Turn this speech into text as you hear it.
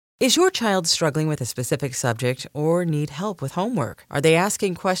Is your child struggling with a specific subject or need help with homework? Are they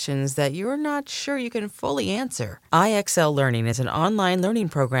asking questions that you're not sure you can fully answer? IXL Learning is an online learning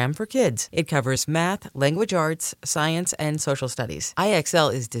program for kids. It covers math, language arts, science, and social studies.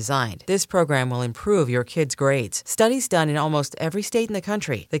 IXL is designed. This program will improve your kids' grades. Studies done in almost every state in the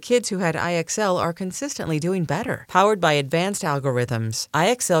country. The kids who had IXL are consistently doing better. Powered by advanced algorithms,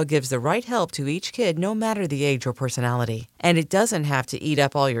 IXL gives the right help to each kid no matter the age or personality. And it doesn't have to eat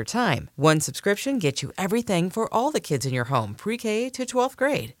up all your time. One subscription gets you everything for all the kids in your home, pre-K to 12th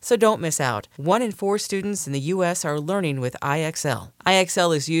grade. So don't miss out. 1 in 4 students in the U.S. are learning with IXL.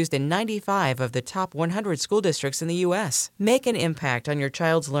 IXL is used in 95 of the top 100 school districts in the U.S. Make an impact on your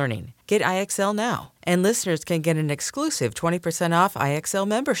child's learning. Get IXL now. And listeners can get an exclusive 20% off IXL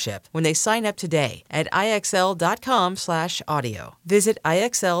membership when they sign up today at IXL.com/audio. Visit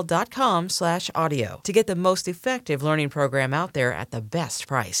IXL.com/audio to get the most effective learning program out there at the best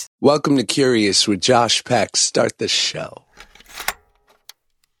price. Welcome to Curious with Josh Peck. Start the show.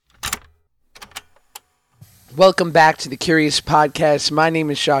 Welcome back to the Curious Podcast. My name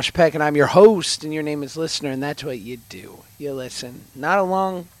is Josh Peck, and I'm your host, and your name is Listener, and that's what you do. You listen. Not a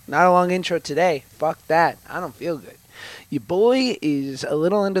long intro today. Fuck that. I don't feel good. Your boy is a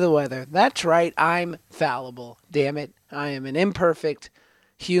little under the weather. That's right. I'm fallible. Damn it. I am an imperfect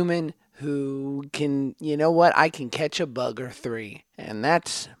human who can, you know what? I can catch a bug or 3. And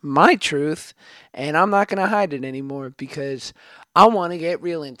that's my truth. And I'm not going to hide it anymore because I want to get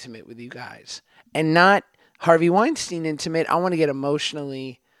real intimate with you guys. And not Harvey Weinstein intimate. I want to get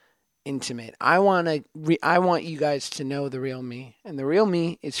emotionally intimate. I want you guys to know the real me. And the real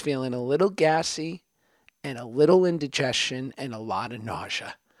me is feeling a little gassy and a little indigestion and a lot of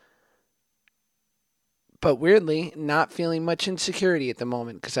nausea. But weirdly, not feeling much insecurity at the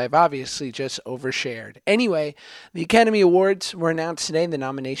moment because I've obviously just overshared. Anyway, the Academy Awards were announced today, the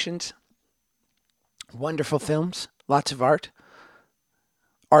nominations. Wonderful films, lots of art.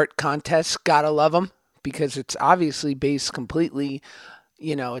 Art contests, gotta love them because it's obviously based completely,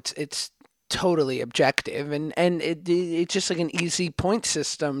 it's totally objective. And it's just like an easy point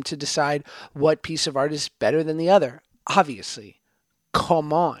system to decide what piece of art is better than the other. Obviously.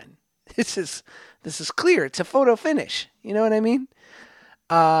 Come on. This is clear. It's a photo finish. You know what I mean?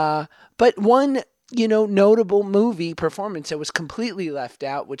 But one, notable movie performance that was completely left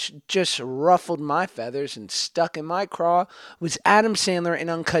out, which just ruffled my feathers and stuck in my craw, was Adam Sandler in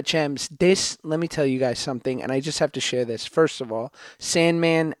Uncut Gems. Let me tell you guys something, and I just have to share this. First of all,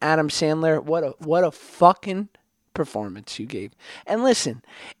 Sandman, Adam Sandler, what a fucking performance you gave. And listen,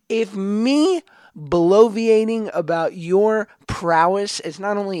 if me bloviating about your prowess as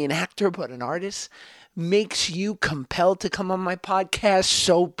not only an actor but an artist makes you compelled to come on my podcast,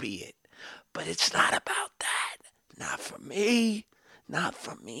 so be it. But it's not about that. Not for me. Not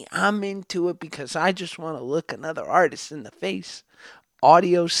for me. I'm into it because I just want to look another artist in the face,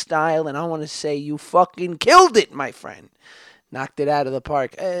 audio style, and I want to say you fucking killed it, my friend. Knocked it out of the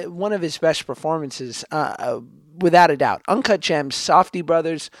park. One of his best performances, without a doubt. Uncut Gems, Safdie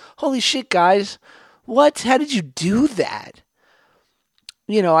Brothers. Holy shit, guys. What? How did you do that?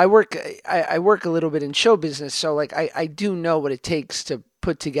 I work a little bit in show business, so I do know what it takes to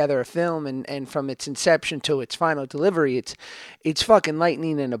put together a film, and from its inception to its final delivery, it's fucking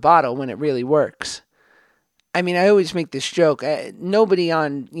lightning in a bottle when it really works. I mean, I always make this joke. Nobody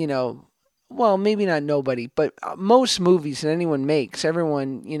on, well, maybe not nobody, but most movies that anyone makes,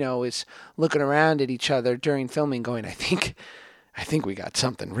 everyone, is looking around at each other during filming going, I think we got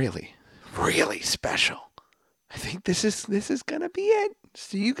something really, really special. I think this is going to be it.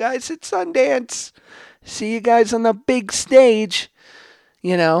 See you guys at Sundance. See you guys on the big stage.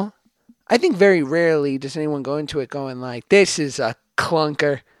 I think very rarely does anyone go into it going like, this is a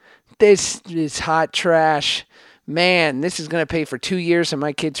clunker. This is hot trash. Man, this is going to pay for 2 years of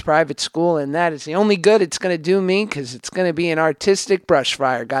my kid's private school, and that is the only good it's going to do me because it's going to be an artistic brush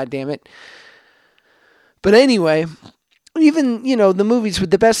fire, goddammit. But anyway, even, the movies with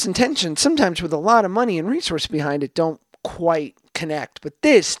the best intentions, sometimes with a lot of money and resource behind it, don't quite connect. But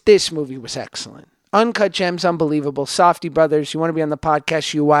this movie was excellent. Uncut Gems, unbelievable. Safdie Brothers, you want to be on the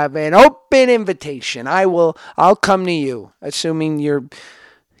podcast, you have an open invitation. I'll come to you, assuming you're,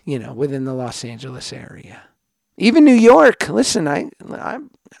 within the Los Angeles area. Even New York. Listen, I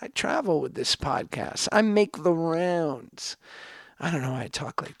travel with this podcast. I make the rounds. I don't know why I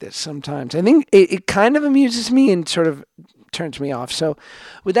talk like this sometimes. I think it kind of amuses me and sort of turns me off. So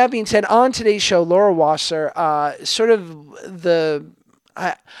with that being said, on today's show, Laura Wasser, sort of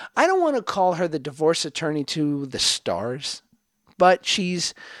I don't want to call her the divorce attorney to the stars, but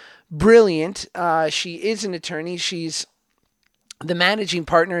she's brilliant. She is an attorney. She's the managing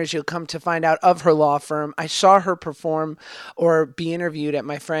partner, as you'll come to find out, of her law firm. I saw her perform or be interviewed at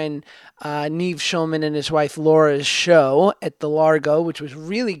my friend Neve Schulman and his wife Laura's show at the Largo, which was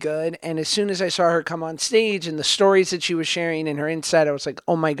really good. And as soon as I saw her come on stage and the stories that she was sharing and her insight, I was like,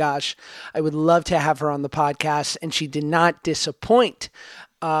 oh my gosh, I would love to have her on the podcast. And she did not disappoint.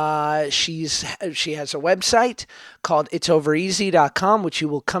 She has a website called itsovereasy.com, which you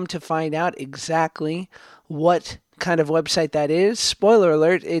will come to find out exactly what kind of website that is. Spoiler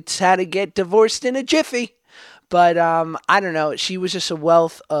alert, it's how to get divorced in a jiffy. But I don't know. She was just a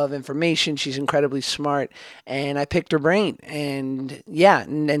wealth of information. She's incredibly smart, and I picked her brain. And yeah,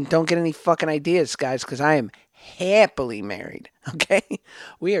 and don't get any fucking ideas, guys, because I am happily married. Okay,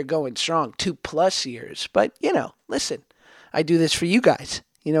 we are going strong, 2+ years. But listen, I do this for you guys.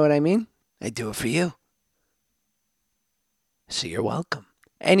 You know what I mean? I do it for you. So you're welcome.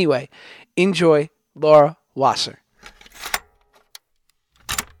 Anyway, enjoy Laura Wasser.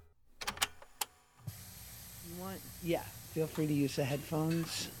 Yeah, feel free to use the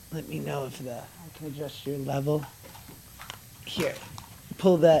headphones. Let me know if I can adjust your level. Here,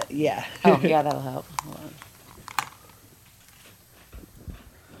 pull that, yeah. Oh, yeah, that'll help. Hold on.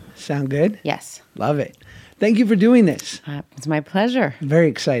 Sound good? Yes. Love it. Thank you for doing this. It's my pleasure. I'm very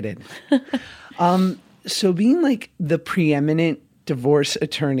excited. So being like the preeminent divorce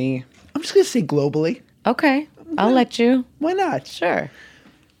attorney, I'm just going to say globally. Okay, I'll let you. Why not? Sure.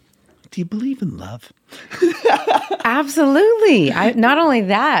 Do you believe in love? Absolutely. Not only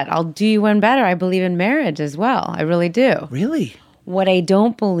that, I'll do you one better. I believe in marriage as well. I really do. Really? What I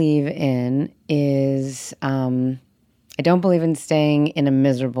don't believe in is I don't believe in staying in a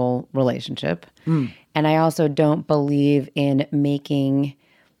miserable relationship. And I also don't believe in making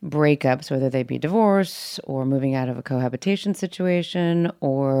breakups, whether they be divorce or moving out of a cohabitation situation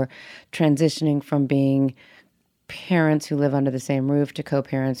or transitioning from being parents who live under the same roof to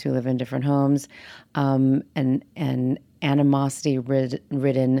co-parents who live in different homes, and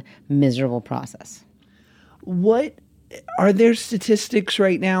animosity-ridden, miserable process. What are there statistics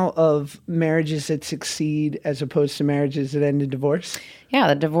right now of marriages that succeed as opposed to marriages that end in divorce? Yeah,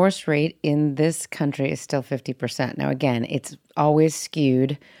 the divorce rate in this country is still 50%. Now, again, it's always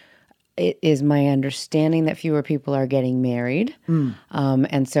skewed. It is my understanding that fewer people are getting married.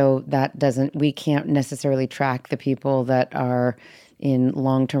 And so we can't necessarily track the people that are in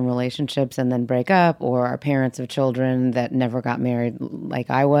long-term relationships and then break up, or are parents of children that never got married like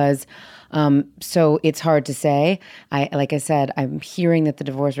I was. So it's hard to say. Like I said, I'm hearing that the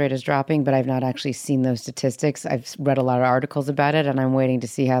divorce rate is dropping, but I've not actually seen those statistics. I've read a lot of articles about it, and I'm waiting to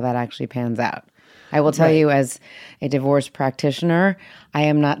see how that actually pans out. I will tell you, as a divorce practitioner, I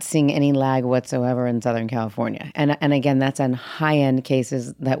am not seeing any lag whatsoever in Southern California. And again, that's on high-end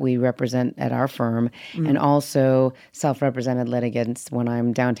cases that we represent at our firm, and also self-represented litigants when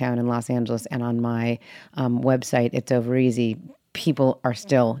I'm downtown in Los Angeles and on my website, It's Over Easy. People are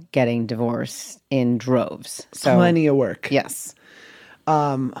still getting divorced in droves. So, plenty of work. Yes.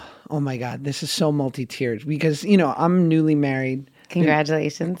 Oh my God, this is so multi-tiered because, I'm newly married.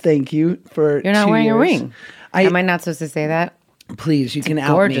 Congratulations. Thank you for You're not 2 wearing years. a ring. Am I not supposed to say that? Please, you can out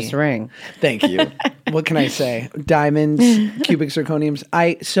me. Gorgeous ring. Thank you. What can I say? Diamonds, cubic zirconiums.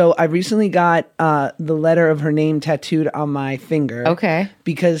 I recently got the letter of her name tattooed on my finger. Okay.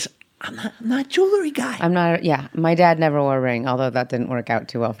 Because I'm not a jewelry guy. I'm not. Yeah, my dad never wore a ring, although that didn't work out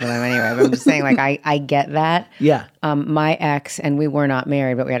too well for them anyway. But I'm just saying, like, I get that. Yeah. My ex, and we were not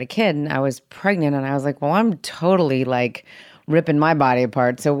married, but we had a kid, and I was pregnant, and I was like, well, I'm totally like ripping my body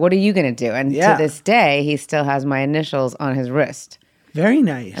apart. So what are you going to do? And to this day, he still has my initials on his wrist. Very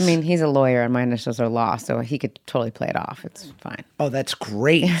nice. I mean, he's a lawyer, and my initials are Law, so he could totally play it off. It's fine. Oh, that's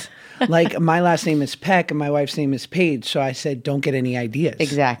great. Like, my last name is Peck, and my wife's name is Page, so I said, don't get any ideas.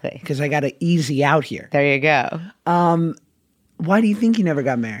 Exactly. Because I got to easy out here. There you go. Why do you think you never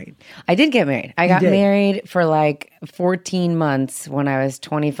got married? I did get married. I got married for like 14 months when I was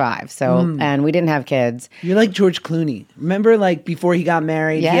 25. So, and we didn't have kids. You're like George Clooney. Remember, like, before he got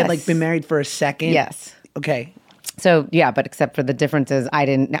married, he had like been married for a second? Yes. Okay. So, yeah, but except for the differences,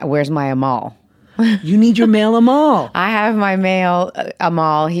 where's my Amal? You need your male Amal. I have my male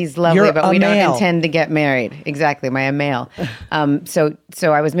Amal. He's lovely, but we don't intend to get married. Exactly, my Amal. So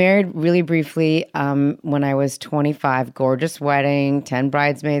I was married really briefly when I was 25. Gorgeous wedding, 10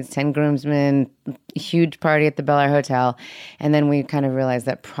 bridesmaids, 10 groomsmen, huge party at the Bel Air Hotel. And then we kind of realized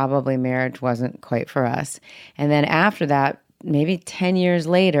that probably marriage wasn't quite for us. And then after that, maybe 10 years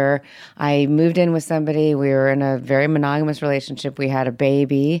later, I moved in with somebody. We were in a very monogamous relationship. We had a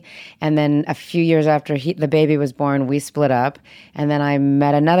baby. And then a few years after the baby was born, we split up. And then I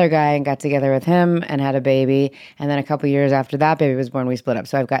met another guy and got together with him and had a baby. And then a couple years after that baby was born, we split up.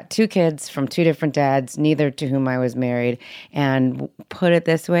 So I've got 2 kids from 2 different dads, neither to whom I was married. And put it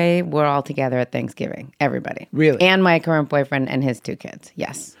this way, we're all together at Thanksgiving, everybody. Really? And my current boyfriend and his 2 kids,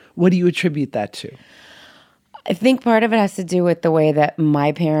 yes. What do you attribute that to? I think part of it has to do with the way that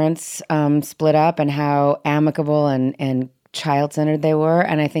my parents split up and how amicable and child-centered they were.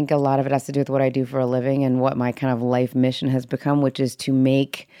 And I think a lot of it has to do with what I do for a living and what my kind of life mission has become, which is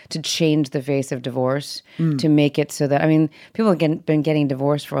to change the face of divorce, to make it so that, people have been getting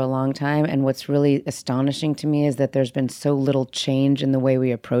divorced for a long time. And what's really astonishing to me is that there's been so little change in the way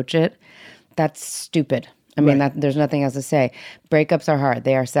we approach it. That's stupid. There's nothing else to say. Breakups are hard.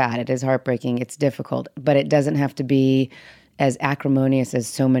 They are sad. It is heartbreaking. It's difficult. But it doesn't have to be as acrimonious as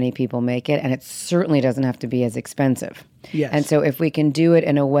so many people make it. And it certainly doesn't have to be as expensive. Yes. And so if we can do it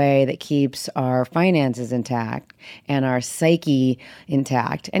in a way that keeps our finances intact and our psyche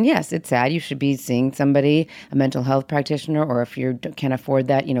intact, and yes, it's sad. You should be seeing somebody, a mental health practitioner, or if you can't afford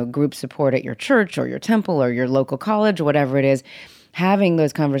that, group support at your church or your temple or your local college, whatever it is, having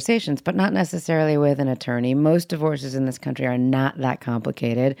those conversations, but not necessarily with an attorney. Most divorces in this country are not that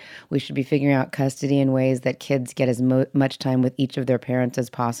complicated. We should be figuring out custody in ways that kids get as much time with each of their parents as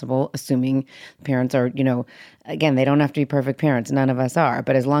possible, assuming parents are, again, they don't have to be perfect parents. None of us are.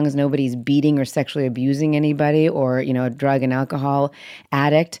 But as long as nobody's beating or sexually abusing anybody or, a drug and alcohol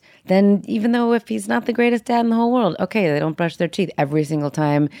addict, then even though if he's not the greatest dad in the whole world, okay, they don't brush their teeth every single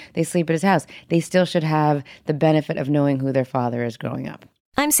time they sleep at his house, they still should have the benefit of knowing who their father is growing up.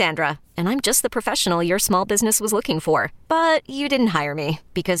 I'm Sandra, and I'm just the professional your small business was looking for. But you didn't hire me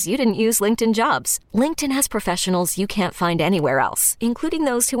because you didn't use LinkedIn Jobs. LinkedIn has professionals you can't find anywhere else, including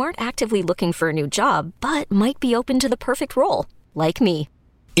those who aren't actively looking for a new job, but might be open to the perfect role, like me.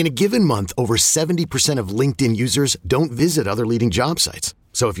 In a given month, over 70% of LinkedIn users don't visit other leading job sites.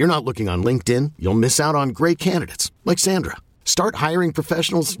 So if you're not looking on LinkedIn, you'll miss out on great candidates like Sandra. Start hiring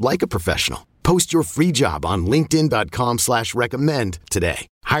professionals like a professional. Post your free job on linkedin.com/recommend today.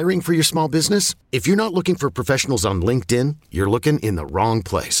 Hiring for your small business? If you're not looking for professionals on LinkedIn, you're looking in the wrong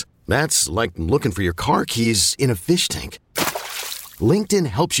place. That's like looking for your car keys in a fish tank. LinkedIn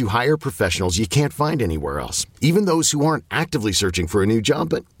helps you hire professionals you can't find anywhere else, even those who aren't actively searching for a new job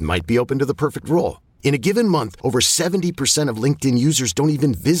but might be open to the perfect role. In a given month, over 70% of LinkedIn users don't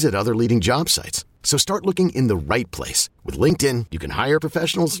even visit other leading job sites. So start looking in the right place. With LinkedIn, you can hire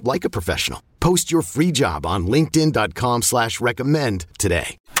professionals like a professional. Post your free job on linkedin.com/recommend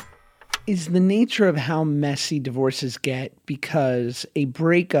today. Is the nature of how messy divorces get because a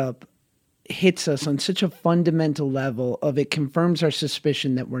breakup hits us on such a fundamental level of it confirms our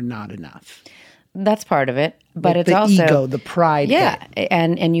suspicion that we're not enough? That's part of it, but like it's the also ego, the pride. Yeah,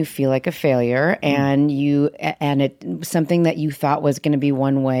 and you feel like a failure, and something that you thought was going to be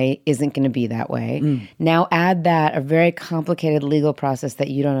one way isn't going to be that way. Now add that a very complicated legal process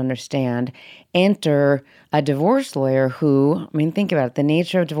that you don't understand. Enter a divorce lawyer who, think about it. The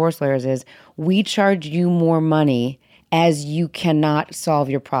nature of divorce lawyers is we charge you more money as you cannot solve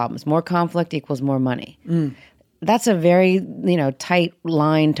your problems. More conflict equals more money. That's a very, tight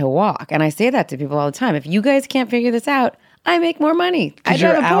line to walk. And I say that to people all the time. If you guys can't figure this out, I make more money. I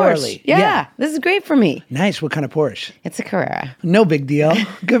drive a Porsche. Hourly. Yeah, this is great for me. Nice. What kind of Porsche? It's a Carrera. No big deal.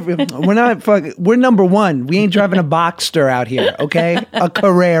 Good. We're number one. We ain't driving a Boxster out here, okay? A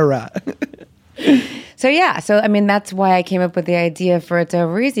Carrera. So that's why I came up with the idea for It's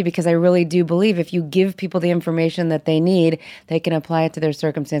Over Easy, because I really do believe if you give people the information that they need, they can apply it to their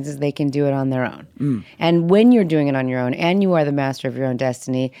circumstances, they can do it on their own. And when you're doing it on your own and you are the master of your own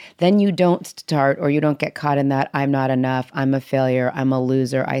destiny, then you don't start or you don't get caught in that I'm not enough, I'm a failure, I'm a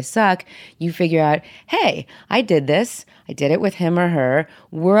loser, I suck. You figure out, hey, I did this. I did it with him or her.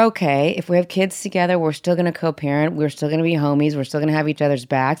 We're okay. If we have kids together, we're still going to co-parent. We're still going to be homies. We're still going to have each other's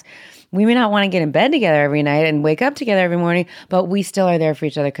backs. We may not want to get in bed together every night and wake up together every morning, but we still are there for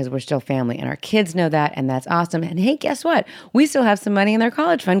each other because we're still family. And our kids know that, and that's awesome. And hey, guess what? We still have some money in their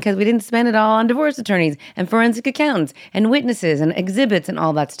college fund because we didn't spend it all on divorce attorneys and forensic accountants and witnesses and exhibits and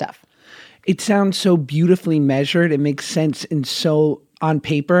all that stuff. It sounds so beautifully measured. It makes sense and so on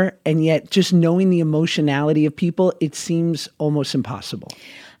paper, and yet just knowing the emotionality of people, it seems almost impossible.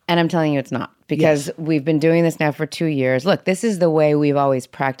 And I'm telling you, it's not. because we've been doing this now for 2 years. Look, this is the way we've always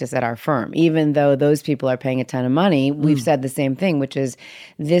practiced at our firm. Even though those people are paying a ton of money, we've said the same thing, which is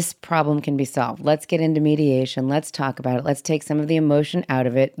this problem can be solved. Let's get into mediation. Let's talk about it. Let's take some of the emotion out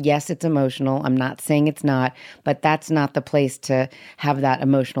of it. Yes, it's emotional. I'm not saying it's not, but that's not the place to have that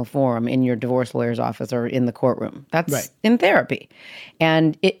emotional forum in your divorce lawyer's office or in the courtroom. That's in therapy.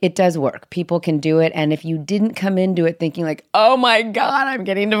 And it does work. People can do it. And if you didn't come into it thinking like, oh my God, I'm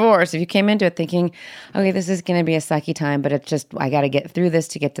getting divorced. If you came into it thinking, okay, this is going to be a sucky time, but it's just, I got to get through this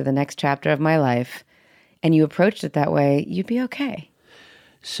to get to the next chapter of my life, and you approached it that way, you'd be okay.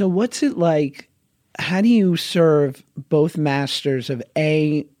 So what's it like? How do you serve both masters of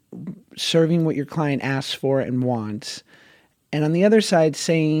A, serving what your client asks for and wants, and on the other side,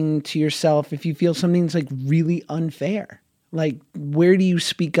 saying to yourself, if you feel something's like really unfair, like where do you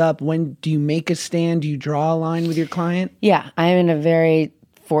speak up? When do you make a stand? Do you draw a line with your client? Yeah, I'm in a very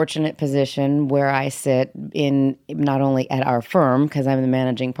fortunate position where I sit in not only at our firm, because I'm the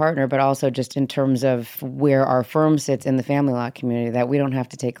managing partner, but also just in terms of where our firm sits in the family law community, that we don't have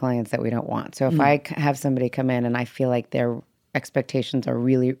to take clients that we don't want. So if I have somebody come in and I feel like their expectations are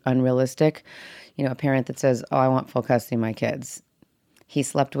really unrealistic, a parent that says, oh, I want full custody of my kids. He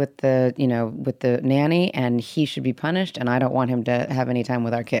slept with the nanny and he should be punished, and I don't want him to have any time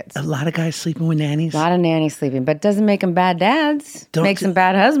with our kids. A lot of guys sleeping with nannies. A lot of nannies sleeping, but doesn't make them bad dads. Makes them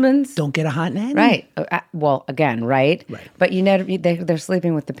bad husbands. Don't get a hot nanny. Right. Well, again, right? But they're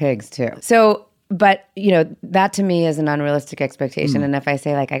sleeping with the pigs too. So, but that to me is an unrealistic expectation. And if I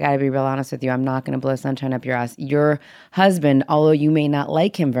say, like, I got to be real honest with you, I'm not going to blow sunshine up your ass. Your husband, although you may not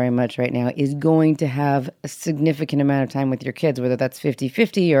like him very much right now, is going to have a significant amount of time with your kids, whether that's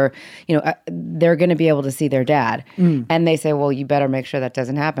 50-50 or, they're going to be able to see their dad. And they say, well, you better make sure that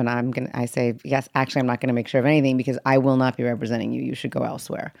doesn't happen. I say, yes, actually, I'm not going to make sure of anything because I will not be representing you. You should go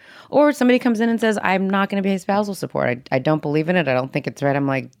elsewhere. Or somebody comes in and says, I'm not going to pay spousal support. I don't believe in it. I don't think it's right. I'm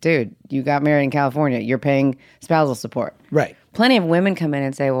like, dude, you got married in California. You're paying spousal support. Right. Plenty of women come in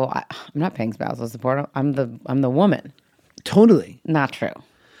and say, well, I'm not paying spousal support. I'm the woman. Totally. Not true.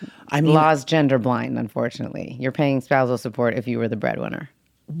 I mean, law's gender blind, unfortunately. You're paying spousal support if you were the breadwinner.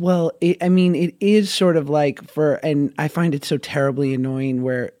 Well, it is sort of like and I find it so terribly annoying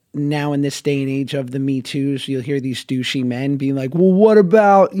where now in this day and age of the Me Too's, you'll hear these douchey men being like, well, what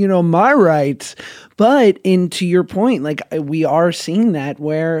about, my rights? But to your point, like we are seeing that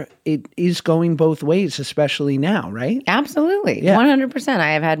where it is going both ways, especially now, right? Absolutely. Yeah. 100%.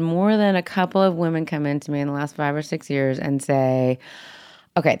 I have had more than a couple of women come into me in the last 5 or 6 years and say,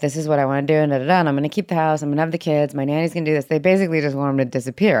 okay, this is what I want to do, and and I'm going to keep the house, I'm going to have the kids, my nanny's going to do this. They basically just want them to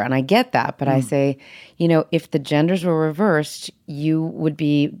disappear. And I get that, but I say, if the genders were reversed, you would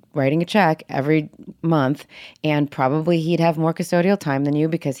be writing a check every month, and probably he'd have more custodial time than you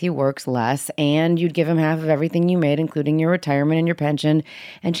because he works less, and you'd give him half of everything you made, including your retirement and your pension.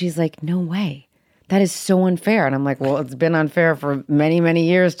 And she's like, no way. That is so unfair. And I'm like, well, it's been unfair for many, many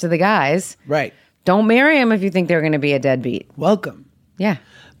years to the guys. Right. Don't marry him if you think they're going to be a deadbeat. Welcome. Yeah.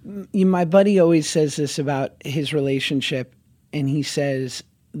 My buddy always says this about his relationship, and he says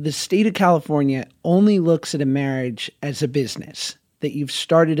the state of California only looks at a marriage as a business, that you've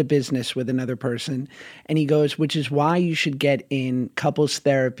started a business with another person. And he goes, which is why you should get in couples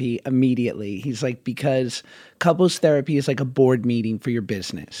therapy immediately. He's like, because couples therapy is like a board meeting for your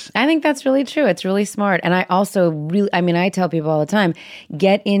business. I think that's really true. It's really smart. And I also I tell people all the time,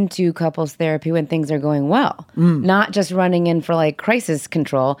 get into couples therapy when things are going well, not just running in for like crisis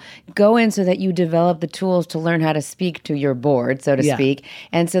control. Go in so that you develop the tools to learn how to speak to your board, so to speak.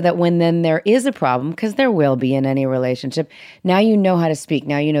 And so that when then there is a problem, because there will be in any relationship, now you know how to speak.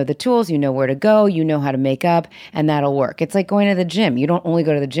 Now you know the tools, you know where to go, you know how to make up, and that'll work. It's like going to the gym. You don't only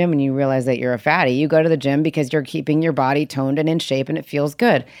go to the gym and you realize that you're a fatty. You go to the gym because you're keeping your body toned and in shape and it feels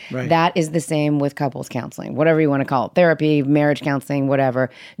good. Right. That is the same with couples counseling, whatever you want to call it, therapy, marriage counseling, whatever.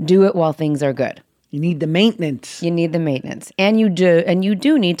 Do it while things are good. You need the maintenance. You need the maintenance. And you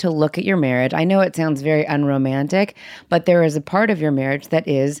do need to look at your marriage. I know it sounds very unromantic, but there is a part of your marriage that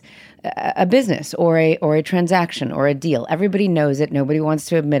is a business or a transaction or a deal. Everybody knows it. Nobody wants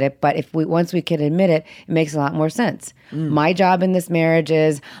to admit it. But once we can admit it, it makes a lot more sense. My job in this marriage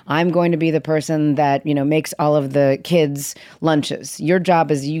is I'm going to be the person that, makes all of the kids' lunches. Your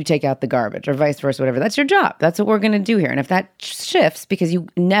job is you take out the garbage or vice versa, whatever. That's your job. That's what we're going to do here. And if that shifts because you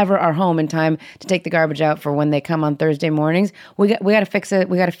never are home in time to take the garbage out for when they come on Thursday mornings, we got to fix it.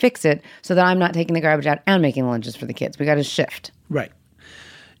 We got to fix it so that I'm not taking the garbage out and making lunches for the kids. We got to shift. Right.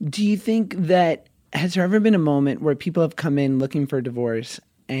 Do you think that, has there ever been a moment where people have come in looking for a divorce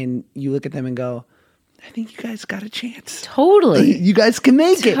and you look at them and go, I think you guys got a chance. Totally. You guys can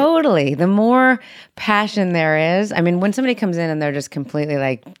make it. Totally. The more passion there is, I mean, when somebody comes in and they're just completely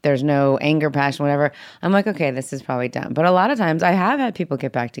like, there's no anger, passion, whatever, I'm like, okay, this is probably done. But a lot of times I have had people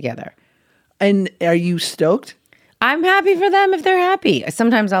get back together. And are you stoked? I'm happy for them if they're happy.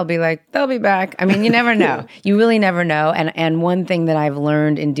 Sometimes I'll be like, they'll be back. I mean, you never know. You really never know. And one thing that I've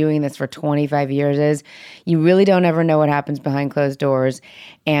learned in doing this for 25 years is you really don't ever know what happens behind closed doors.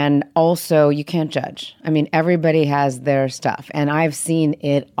 And also, you can't judge. I mean, everybody has their stuff, and I've seen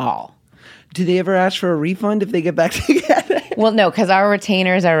it all. Do they ever ask for a refund if they get back together? Well, no, because our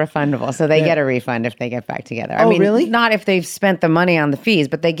retainers are refundable, so they get a refund if they get back together. I Oh, mean, really? Not if they've spent the money on the fees,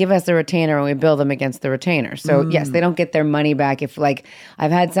 but they give us a retainer and we bill them against the retainer. So yes, they don't get their money back if, like,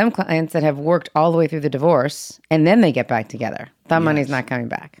 I've had some clients that have worked all the way through the divorce and then they get back together. That money's not coming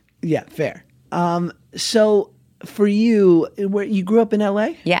back. Yeah, fair. So for you, where you grew up in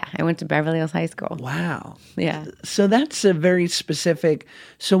LA? Yeah, I went to Beverly Hills High School. Wow. Yeah. So that's a very specific.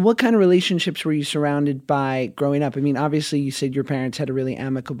 So what kind of relationships were you surrounded by growing up? I mean, obviously you said your parents had a really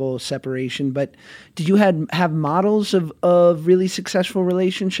amicable separation, but did you have models of really successful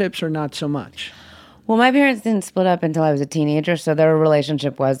relationships or not so much? Well, my parents didn't split up until I was a teenager, so their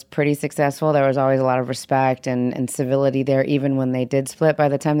relationship was pretty successful. There was always a lot of respect and civility there, even when they did split. By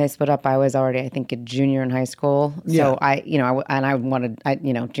the time they split up, I was already, I think, a junior in high school. So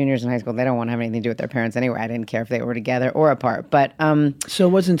juniors in high school, they don't want to have anything to do with their parents anyway. I didn't care if they were together or apart. But so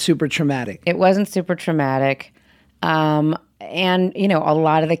it wasn't super traumatic. It wasn't super traumatic. And, a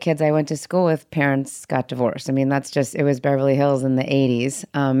lot of the kids I went to school with, parents got divorced. I mean, it was Beverly Hills in the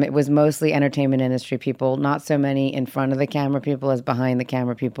 80s. It was mostly entertainment industry people, not so many in front of the camera people as behind the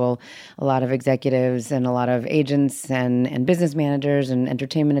camera people. A lot of executives and a lot of agents and business managers and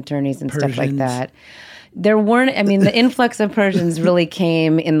entertainment attorneys and stuff like that. There weren't, the influx of Persians really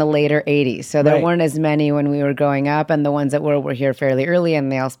came in the later 80s. So there weren't as many when we were growing up, and the ones that were here fairly early,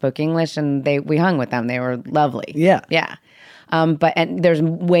 and they all spoke English, and we hung with them. They were lovely. Yeah. Yeah. But there's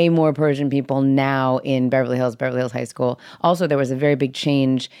way more Persian people now in Beverly Hills High School. Also, there was a very big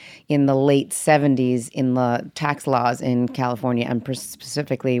change in the late 70s in the tax laws in California, and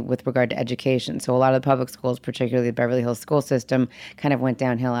specifically with regard to education. So a lot of the public schools, particularly the Beverly Hills school system, kind of went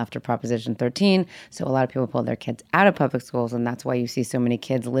downhill after Proposition 13. So a lot of people pulled their kids out of public schools, and that's why you see so many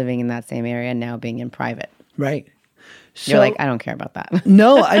kids living in that same area now being in private. Right. So, you're like, I don't care about that.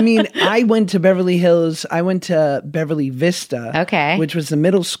 No, I mean, I went to Beverly Hills. I went to Beverly Vista. Okay. Which was the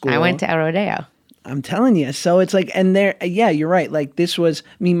middle school. I went to El Rodeo. I'm telling you. So it's like, and there, yeah, you're right. Like this was,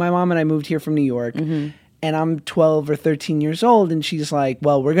 my mom and I moved here from New York. Mm-hmm. And I'm 12 or 13 years old, and she's like,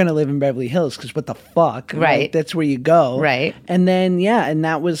 well, we're going to live in Beverly Hills because what the fuck? Right. Like, that's where you go. Right. And then, and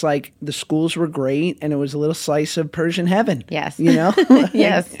that was like, the schools were great, and it was a little slice of Persian heaven. Yes.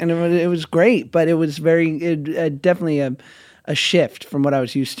 Yes. And it was great, but it was definitely a shift from what I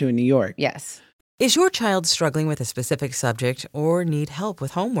was used to in New York. Yes. Is your child struggling with a specific subject or need help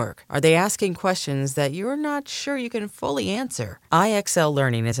with homework? Are they asking questions that you're not sure you can fully answer? IXL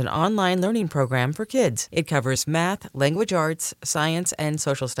Learning is an online learning program for kids. It covers math, language arts, science, and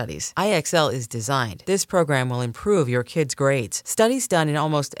social studies. IXL is designed. This program will improve your kids' grades. Studies done in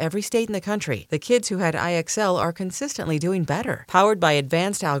almost every state in the country. The kids who had IXL are consistently doing better. Powered by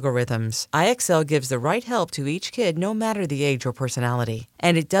advanced algorithms, IXL gives the right help to each kid no matter the age or personality.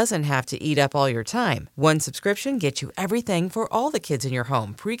 And it doesn't have to eat up all your time. One subscription gets you everything for all the kids in your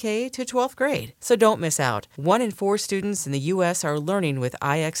home, pre-K to 12th grade. So don't miss out. 1 in 4 students in the U.S. are learning with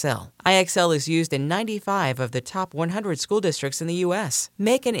IXL. IXL is used in 95 of the top 100 school districts in the U.S.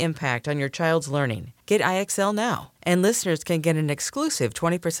 Make an impact on your child's learning. Get IXL now. And listeners can get an exclusive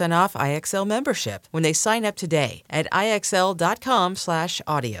 20% off IXL membership when they sign up today at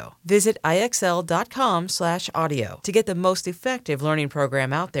IXL.com/audio. Visit IXL.com/audio to get the most effective learning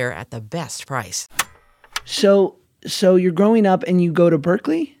program out there at the best price. So you're growing up and you go to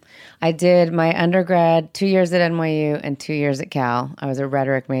Berkeley? I did my undergrad 2 years at NYU and 2 years at Cal. I was a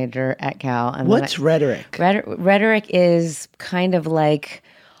rhetoric major at Cal. And what's rhetoric? Rhetoric is kind of like...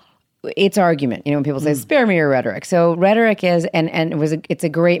 it's argument. When people say, spare me your rhetoric. So rhetoric is, it's a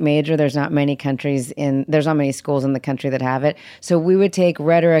great major. There's not many schools in the country that have it. So we would take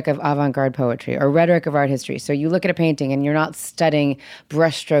rhetoric of avant-garde poetry or rhetoric of art history. So you look at a painting and you're not studying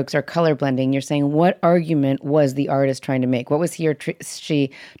brushstrokes or color blending. You're saying, what argument was the artist trying to make? What was he or she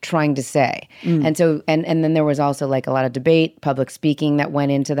trying to say? And so, and then there was also like a lot of debate, public speaking that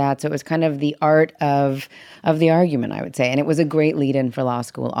went into that. So it was kind of the art of the argument, I would say. And it was a great lead-in for law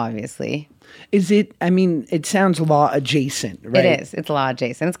school, obviously. Is it, it sounds law adjacent, right? It is. It's law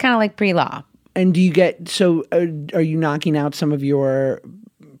adjacent. It's kind of like pre-law. And do you are you knocking out some of your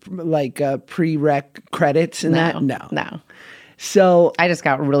prereq credits in that? No. So I just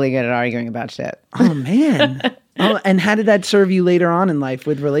got really good at arguing about shit. oh man. Oh, and how did that serve you later on in life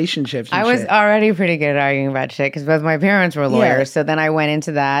with relationships and I was shit? already pretty good at arguing about shit because both my parents were lawyers. Yeah. So then I went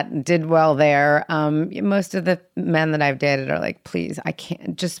into that, did well there. Most of the men that I've dated are like, please, I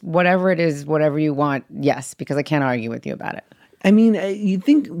can't, just whatever it is, whatever you want, yes, because I can't argue with you about it. I mean, you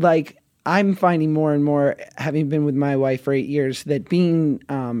think like I'm finding more and more, having been with my wife for 8 years, that being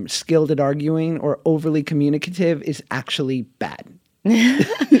skilled at arguing or overly communicative is actually bad.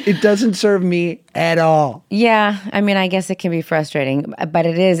 It doesn't serve me at all. Yeah, I mean, I guess it can be frustrating, but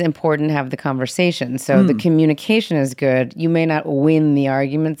it is important to have the conversation. So the communication is good. You may not win the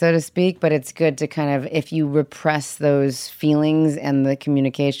argument, so to speak, but it's good to kind of, if you repress those feelings and the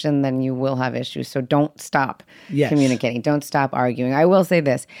communication, then you will have issues. So don't stop communicating. Don't stop arguing. I will say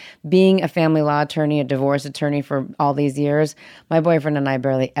this, being a family law attorney, a divorce attorney for all these years, my boyfriend and I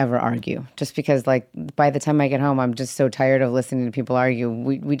barely ever argue, just because like by the time I get home, I'm just so tired of listening to people argue.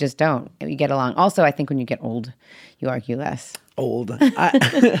 We just don't. We get along. Also, I think when you get old, you argue less. It's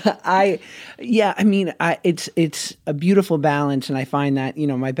a beautiful balance, and I find that,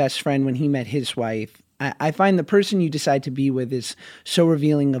 my best friend, when he met his wife, I find the person you decide to be with is so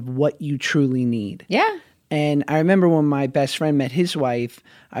revealing of what you truly need. Yeah. And I remember when my best friend met his wife,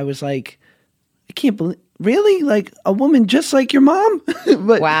 I was like, I can't believe, really? Like a woman just like your mom?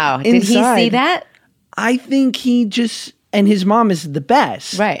 But wow. Did he see that? I think he just... And his mom is the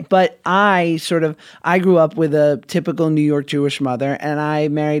best. Right. But I grew up with a typical New York Jewish mother, and I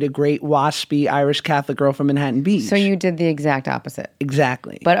married a great waspy Irish Catholic girl from Manhattan Beach. So you did the exact opposite.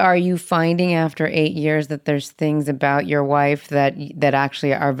 Exactly. But are you finding after 8 years that there's things about your wife that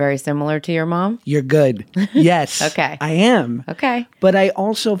actually are very similar to your mom? You're good. Yes. Okay. I am. Okay. But I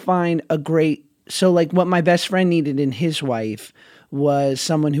also find so like what my best friend needed in his wife was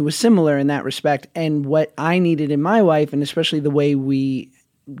someone who was similar in that respect. And what I needed in my wife, and especially the way we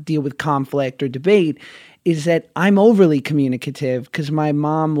deal with conflict or debate, is that I'm overly communicative because my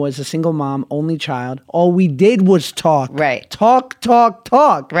mom was a single mom, only child. All we did was talk. Right. Talk.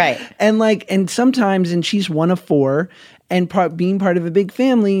 Right. And sometimes, and she's one of4, and being part of a big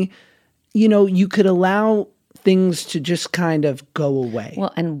family, you could allow things to just kind of go away.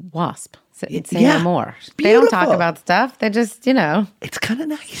 Well, and WASP. Say no more. Beautiful. They don't talk about stuff. They just, It's kind of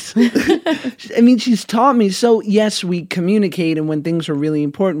nice. I mean, she's taught me. So, yes, we communicate, and when things are really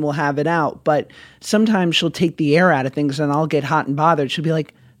important, we'll have it out. But sometimes she'll take the air out of things, and I'll get hot and bothered. She'll be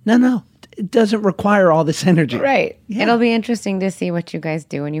like, no, it doesn't require all this energy. Right. Yeah. It'll be interesting to see what you guys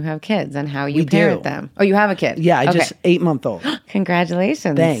do when you have kids and how you parent them. Oh, you have a kid? Yeah, just 8-month-old.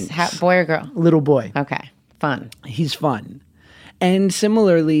 Congratulations. Thanks. Boy or girl? Little boy. Okay. Fun. He's fun. And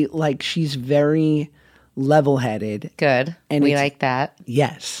similarly, like, she's very level-headed. Good. And we like that.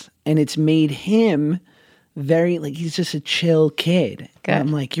 Yes. And it's made him very, like, he's just a chill kid. Good. And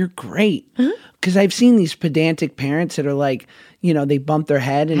I'm like, you're great. Because I've seen these pedantic parents that are like, they bump their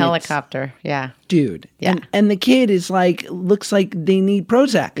head. And helicopter. Yeah. Dude. Yeah. And the kid is like, looks like they need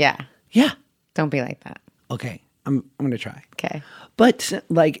Prozac. Yeah. Yeah. Don't be like that. Okay. I'm going to try. Okay. But,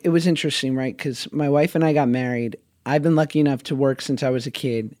 like, it was interesting, right? Because my wife and I got married. I've been lucky enough to work since I was a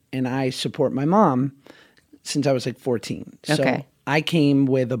kid, and I support my mom since I was like 14. So Okay. I came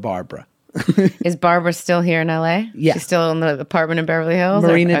with a Barbara. Is Barbara still here in LA? Yeah. She's still in the apartment in Beverly Hills?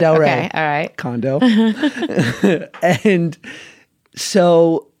 Marina Del Rey. Okay, all right. Condo. And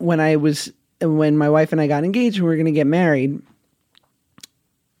so when my wife and I got engaged and we were going to get married,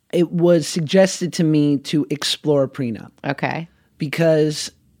 it was suggested to me to explore a prenup. Okay. Because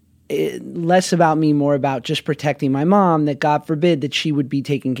less about me, more about just protecting my mom, that God forbid that she would be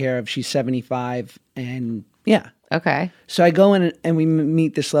taken care of. She's 75 and yeah. Okay. So I go in and we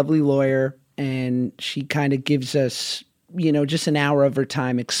meet this lovely lawyer, and she kind of gives us, just an hour of her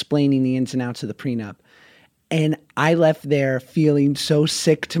time explaining the ins and outs of the prenup. And I left there feeling so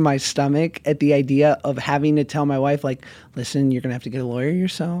sick to my stomach at the idea of having to tell my wife, like, listen, you're going to have to get a lawyer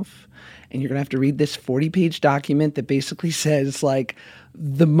yourself, and you're going to have to read this 40-page document that basically says, like,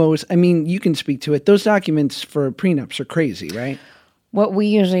 you can speak to it. Those documents for prenups are crazy, right? What we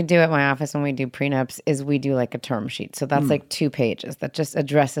usually do at my office when we do prenups is we do like a term sheet. So that's like 2 pages that just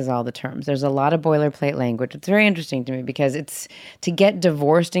addresses all the terms. There's a lot of boilerplate language. It's very interesting to me because it's to get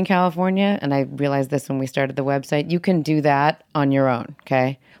divorced in California, and I realized this when we started the website, you can do that on your own,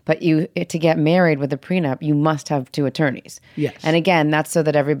 okay? But to get married with a prenup, you must have 2 attorneys. Yes. And again, that's so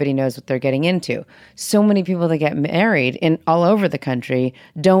that everybody knows what they're getting into. So many people that get married all over the country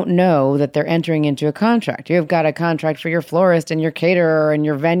don't know that they're entering into a contract. You've got a contract for your florist and your caterer caterer and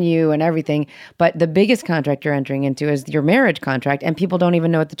your venue and everything. But the biggest contract you're entering into is your marriage contract, and people don't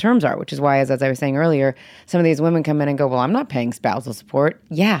even know what the terms are, which is why, as I was saying earlier, some of these women come in and go, well, I'm not paying spousal support.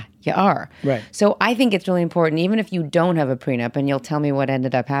 Yeah, you are. Right. So I think it's really important, even if you don't have a prenup, and you'll tell me what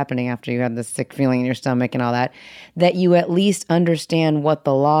ended up happening after you had this sick feeling in your stomach and all that, that you at least understand what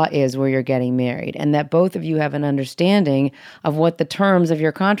the law is where you're getting married, and that both of you have an understanding of what the terms of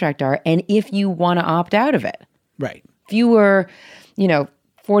your contract are, and if you want to opt out of it. Right. If you were,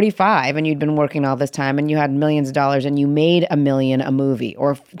 45 and you'd been working all this time and you had millions of dollars and you made $1 million a movie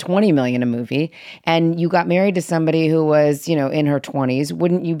or 20 million a movie, and you got married to somebody who was, in her 20s,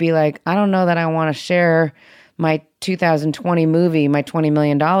 wouldn't you be like, I don't know that I want to share my 2020 movie, my $20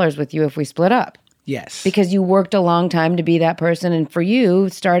 million with you if we split up? Yes. Because you worked a long time to be that person. And for you,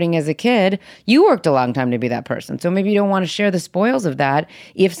 starting as a kid, you worked a long time to be that person. So maybe you don't want to share the spoils of that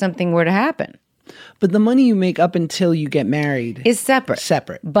if something were to happen. But the money you make up until you get married is separate.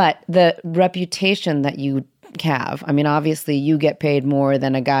 Separate. But the reputation that you have, obviously you get paid more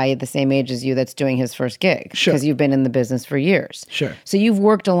than a guy the same age as you that's doing his first gig. Sure. Because you've been in the business for years. Sure. So you've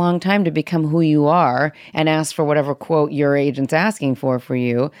worked a long time to become who you are and ask for whatever quote your agent's asking for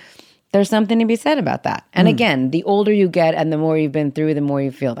you. There's something to be said about that. And again, the older you get and the more you've been through, the more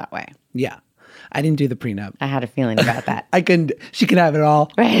you feel that way. Yeah. I didn't do the prenup. I had a feeling about that. She can have it all.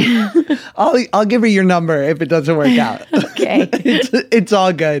 Right. I'll give her your number if it doesn't work out. Okay. It's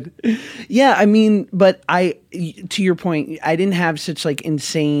all good. Yeah, but to your point, I didn't have such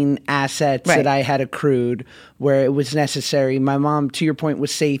insane assets that I had accrued where it was necessary. My mom, to your point,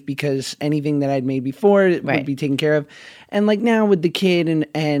 was safe because anything that I'd made before would be taken care of. And now with the kid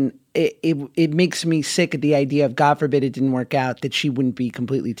and it makes me sick at the idea of, God forbid it didn't work out, that she wouldn't be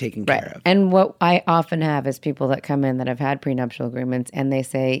completely taken care of. And what I often have is people that come in that have had prenuptial agreements and they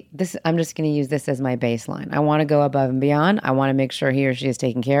say, I'm just going to use this as my baseline. I want to go above and beyond. I want to make sure he or she is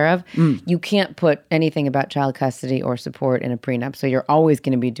taken care of. You can't put anything about child custody or support in a prenup. So you're always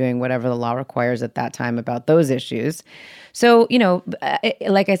going to be doing whatever the law requires at that time about those issues. So,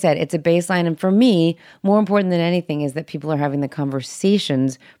 like I said, it's a baseline. And for me, more important than anything is that people are having the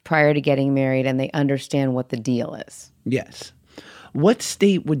conversations prior to getting married and they understand what the deal is. Yes. What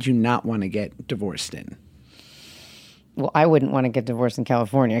state would you not want to get divorced in? Well, I wouldn't want to get divorced in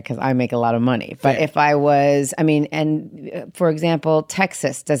California because I make a lot of money. But if I was, for example,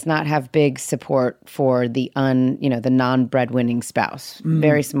 Texas does not have big support for the non-breadwinning spouse.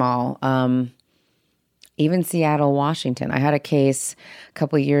 Very small. Even Seattle, Washington. I had a case a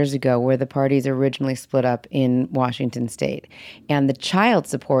couple of years ago where the parties originally split up in Washington State. And the child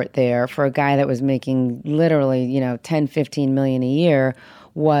support there for a guy that was making literally, 10, 15 million a year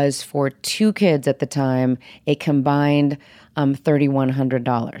was for 2 kids at the time, a combined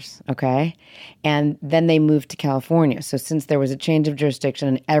 $3,100, okay? And then they moved to California. So since there was a change of jurisdiction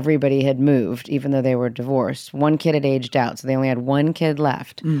and everybody had moved, even though they were divorced, 1 kid had aged out, so they only had 1 kid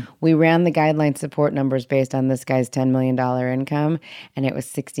left. We ran the guideline support numbers based on this guy's $10 million income, and it was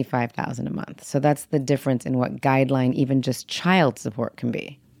 $65,000 a month. So that's the difference in what guideline even just child support can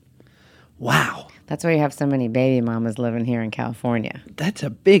be. Wow. That's why you have so many baby mamas living here in California. That's a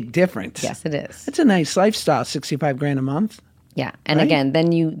big difference. Yes, it is. That's a nice lifestyle, $65,000 a month. Yeah. And right? Again, then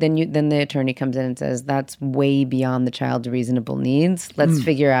the attorney comes in and says, that's way beyond the child's reasonable needs. Let's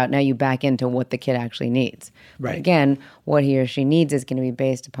figure out, now you back into what the kid actually needs. Right. But again, what he or she needs is going to be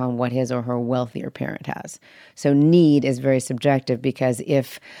based upon what his or her wealthier parent has. So need is very subjective because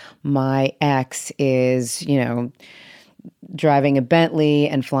if my ex is, driving a Bentley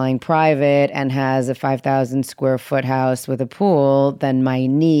and flying private and has a 5,000 square foot house with a pool, then my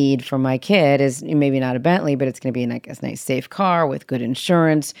need for my kid is maybe not a Bentley, but it's going to be a nice safe car with good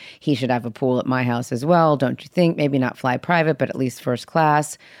insurance. He should have a pool at my house as well, don't you think? Maybe not fly private, but at least first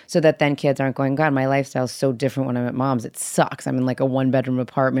class, so that then kids aren't going, God, my lifestyle is so different when I'm at mom's. It sucks. I'm in a 1-bedroom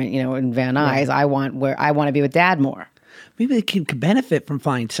apartment, in Van Nuys. I want to be with dad more. Maybe the kid could benefit from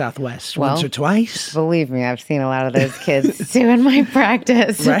flying Southwest once or twice. Believe me, I've seen a lot of those kids too in my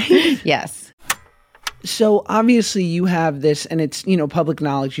practice. Right? Yes. So obviously you have this, and it's, public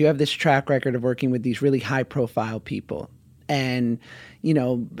knowledge, you have this track record of working with these really high profile people and,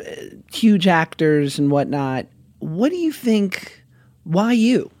 huge actors and whatnot. What do you think, why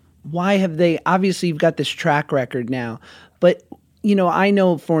you? Why have they, obviously you've got this track record now, but I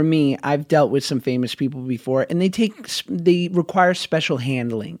know for me, I've dealt with some famous people before, and they require special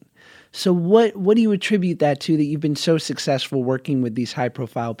handling. So what do you attribute that to, that you've been so successful working with these high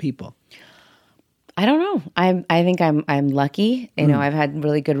profile people? I don't know. I think I'm lucky. I've had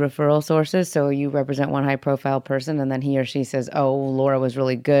really good referral sources. So you represent one high profile person and then he or she says, oh, Laura was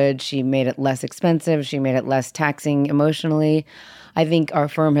really good. She made it less expensive. She made it less taxing emotionally. I think our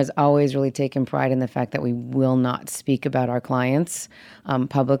firm has always really taken pride in the fact that we will not speak about our clients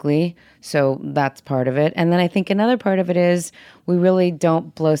publicly. So that's part of it. And then I think another part of it is we really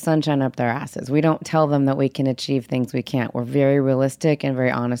don't blow sunshine up their asses. We don't tell them that we can achieve things we can't. We're very realistic and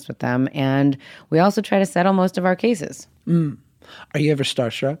very honest with them. And we also try to settle most of our cases. Are you ever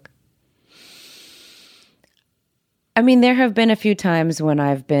starstruck? I mean, there have been a few times when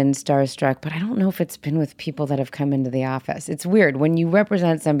I've been starstruck, but I don't know if it's been with people that have come into the office. It's weird. When you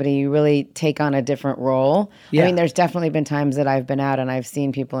represent somebody, you really take on a different role. Yeah. I mean, there's definitely been times that I've been out and I've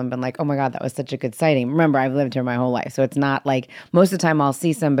seen people and been like, oh my God, that was such a good sighting. Remember, I've lived here my whole life. So it's not like most of the time I'll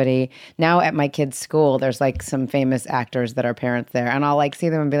see somebody. Now at my kids' school, there's like some famous actors that are parents there. And I'll like see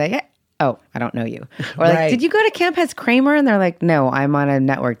them and be like, hey, oh, I don't know you. Or like, did you go to Camp Hez Kramer? And they're like, no, I'm on a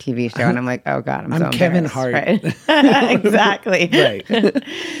network TV show. And I'm like, oh God, I'm so Kevin Hart. Right? Exactly. Right.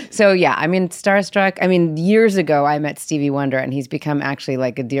 So yeah, I mean, starstruck. I mean, years ago, I met Stevie Wonder and he's become actually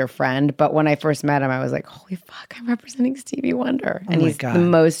like a dear friend. But when I first met him, I was like, holy fuck, I'm representing Stevie Wonder. And he's the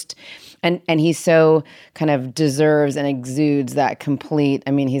most... And he so kind of deserves and exudes that complete... I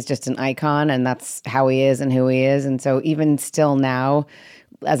mean, he's just an icon and that's how he is and who he is. And so even still now...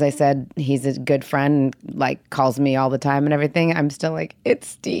 As I said, he's a good friend, like calls me all the time and everything. I'm still like, it's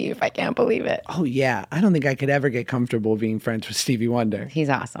Steve. I can't believe it. Oh, yeah. I don't think I could ever get comfortable being friends with Stevie Wonder. He's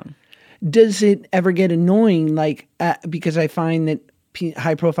awesome. Does it ever get annoying? Like, because I find that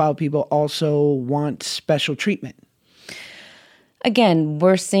high profile people also want special treatment. Again,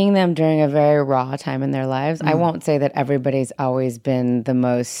 we're seeing them during a very raw time in their lives. I won't say that everybody's always been the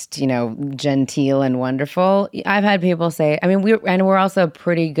most, genteel and wonderful. I've had people say, I mean, we're also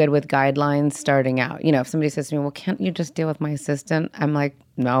pretty good with guidelines starting out. If somebody says to me, well, can't you just deal with my assistant? I'm like,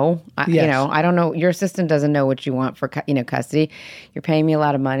 no, I don't know. Your assistant doesn't know what you want for, custody. You're paying me a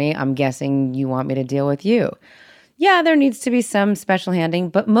lot of money. I'm guessing you want me to deal with you. Yeah, there needs to be some special handling,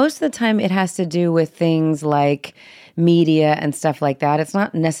 but most of the time it has to do with things like media and stuff like that. It's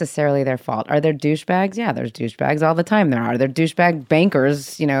not necessarily their fault. Are there douchebags? Yeah, there's douchebags all the time. There are. There are douchebag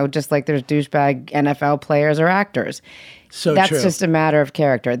bankers, just like there's douchebag NFL players or actors. So that's true. just a matter of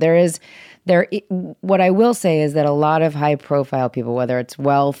character. What I will say is that a lot of high profile people, whether it's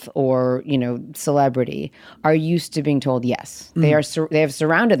wealth or, celebrity, are used to being told yes. They have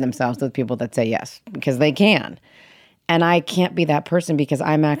surrounded themselves with people that say yes because they can. And I can't be that person because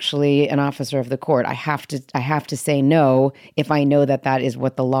I'm actually an officer of the court. I have to say no if I know that is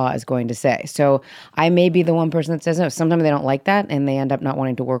what the law is going to say. So I may be the one person that says no. Sometimes they don't like that and they end up not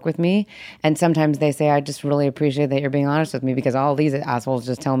wanting to work with me. And sometimes they say, I just really appreciate that you're being honest with me because all these assholes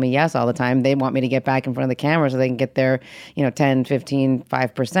just tell me yes all the time. They want me to get back in front of the camera so they can get their 10, 15,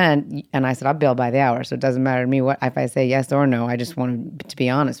 5%. And I said, I'll bill by the hour. So it doesn't matter to me if I say yes or no. I just want to be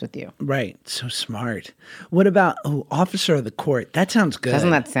honest with you. Right. So smart. What about officer of the court? That sounds good. Doesn't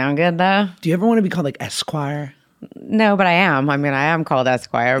that sound good, though? Do you ever want to be called like Esquire? No, but I am. I mean, I am called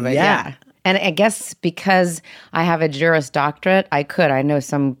Esquire, but yeah. And I guess because I have a Juris Doctorate, I could. I know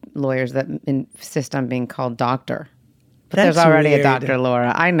some lawyers that insist on being called doctor. But there's already weird. A Dr.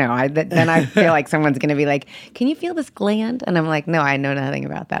 Laura. I know. Then I feel like someone's going to be like, can you feel this gland? And I'm like, no, I know nothing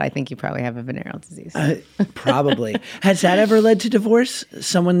about that. I think you probably have a venereal disease. Probably. Has that ever led to divorce?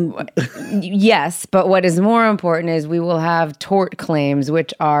 Yes, but what is more important is we will have tort claims,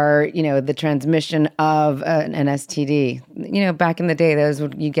 which are, the transmission of an STD. Back in the day,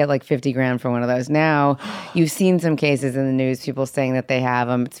 you get like 50 grand for one of those. Now, you've seen some cases in the news, people saying that they have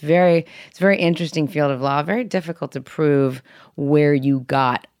them. It's a very interesting field of law, very difficult to prove where you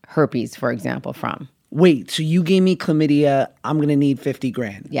got herpes, for example, from. Wait, so you gave me chlamydia, I'm going to need 50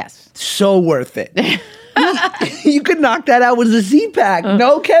 grand. Yes. So worth it. You could knock that out with a Z-Pack.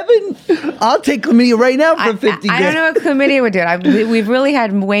 No, Kevin? I'll take chlamydia right now for 50 grand. I don't know what chlamydia would do. We've really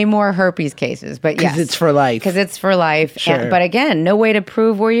had way more herpes cases, but yes. Because it's for life. Because it's for life. Sure. But again, no way to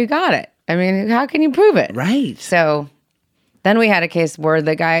prove where you got it. I mean, how can you prove it? Right. So... Then we had a case where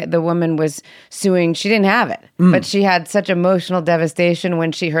the woman was suing. She didn't have it, but she had such emotional devastation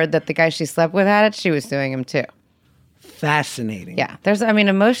when she heard that the guy she slept with had it. She was suing him too. Fascinating. Yeah, there's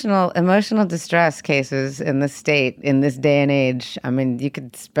emotional distress cases in this state in this day and age. I mean, you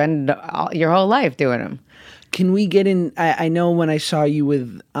could spend your whole life doing them. Can we get in? I know when I saw you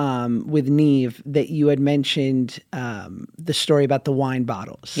with Neve that you had mentioned the story about the wine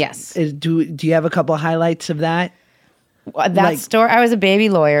bottles. Yes. Do you have a couple of highlights of that? Story, I was a baby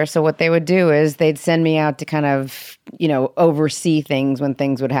lawyer, so what they would do is they'd send me out to kind of, oversee things when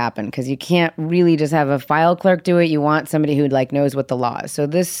things would happen, because you can't really just have a file clerk do it. You want somebody who knows what the law is. So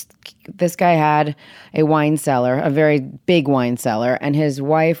this guy had a wine cellar, a very big wine cellar, and his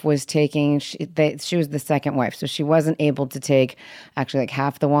wife was taking, she was the second wife, so she wasn't able to take actually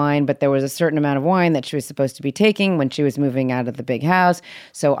half the wine, but there was a certain amount of wine that she was supposed to be taking when she was moving out of the big house.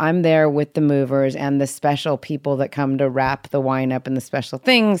 So I'm there with the movers and the special people that come to wrap the wine up in the special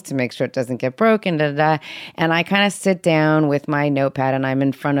things to make sure it doesn't get broken, and I kind of sit down with my notepad, and I'm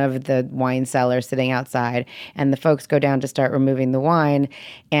in front of the wine cellar sitting outside, and the folks go down to start removing the wine,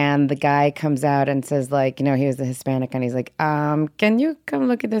 and the guy comes out and says, he was a Hispanic, and he's like, can you come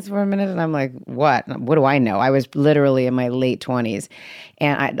look at this for a minute? And I'm like, what do I know? I was literally in my late 20s,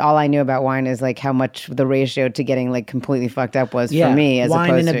 and all I knew about wine is how much the ratio to getting completely fucked up was for me, as wine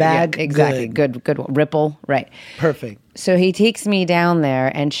opposed in a bag, exactly, good ripple, right? Perfect. So he takes me down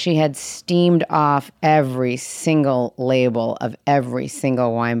there, and she had steamed off every single label of every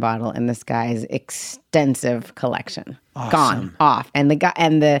single wine bottle in this guy's extensive collection. Awesome. Gone off. And the guy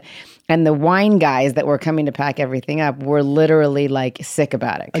and the wine guys that were coming to pack everything up were literally sick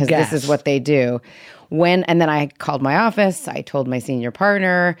about it, because this is what they do. And then I called my office. I told my senior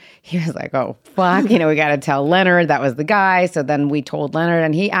partner. He was like, oh, fuck. We got to tell Leonard. That was the guy. So then we told Leonard.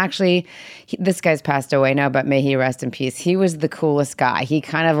 And this guy's passed away now, but may he rest in peace. He was the coolest guy. He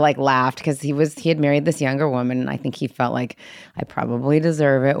kind of laughed because he had married this younger woman. And I think he felt like, I probably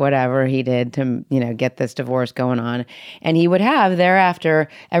deserve it, whatever he did to, get this divorce going on. And he would have thereafter,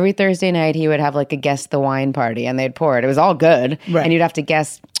 every Thursday night, he would have a guess the wine party, and they'd pour it. It was all good. Right. And you'd have to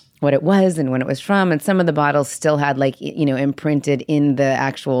guess what it was and when it was from. And some of the bottles still had imprinted in the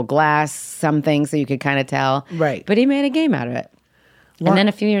actual glass something, so you could kind of tell. Right. But he made a game out of it. And then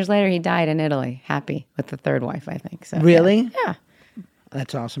a few years later, he died in Italy, happy with the third wife, I think. So really? Yeah.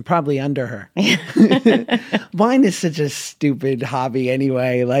 That's awesome. Probably under her. Wine is such a stupid hobby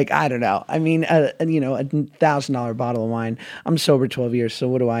anyway. I don't know. I mean, a $1,000 bottle of wine. I'm sober 12 years, so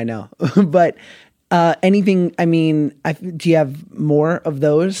what do I know? But anything, do you have more of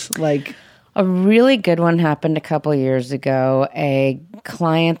those? A really good one happened a couple years ago. A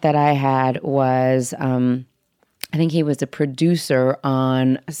client that I had was, I think he was a producer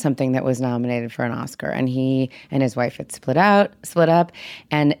on something that was nominated for an Oscar, and he and his wife had split up,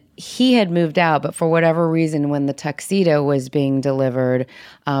 and he had moved out, but for whatever reason, when the tuxedo was being delivered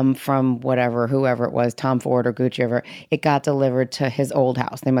from whoever it was, Tom Ford or Gucci, it got delivered to his old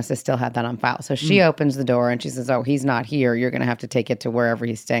house. They must have still had that on file. So she opens the door and she says, oh, he's not here. You're going to have to take it to wherever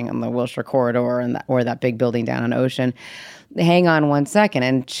he's staying on the Wilshire Corridor or that big building down on Ocean. Hang on one second.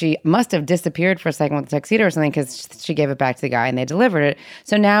 And she must have disappeared for a second with the tuxedo or something, because she gave it back to the guy and they delivered it.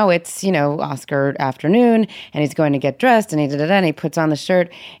 So now it's, Oscar afternoon, and he's going to get dressed, and he puts on the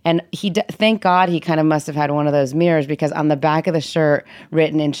shirt. And thank God he kind of must have had one of those mirrors, because on the back of the shirt,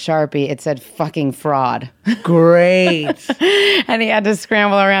 written in Sharpie, it said fucking fraud. Great. And he had to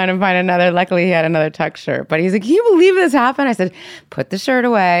scramble around and find another. Luckily, he had another tux shirt. But he's like, can you believe this happened? I said, put the shirt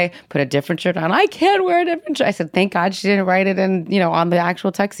away, put a different shirt on. I can't wear a different shirt. I said, thank God she didn't write it in, on the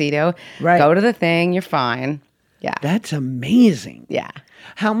actual tuxedo. Right. Go to the thing. You're fine. Yeah. That's amazing. Yeah.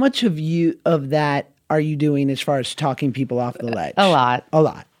 How much of that are you doing as far as talking people off the ledge? A lot. A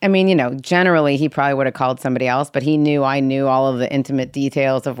lot. I mean, generally he probably would have called somebody else, but I knew all of the intimate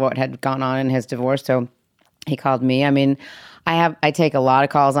details of what had gone on in his divorce. So he called me. I mean, I take a lot of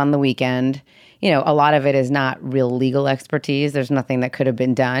calls on the weekend. A lot of it is not real legal expertise. There's nothing that could have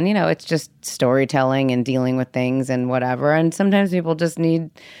been done. It's just storytelling and dealing with things and whatever. And sometimes people just need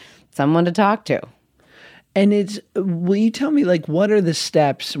someone to talk to. And will you tell me, what are the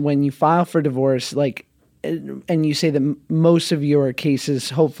steps when you file for divorce, and you say that most of your cases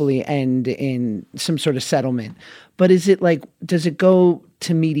hopefully end in some sort of settlement, but is it does it go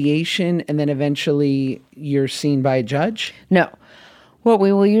to mediation and then eventually you're seen by a judge? No. What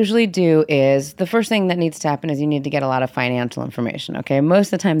we will usually do is, the first thing that needs to happen is you need to get a lot of financial information, okay? Most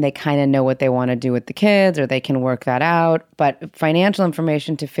of the time they kind of know what they want to do with the kids, or they can work that out, but financial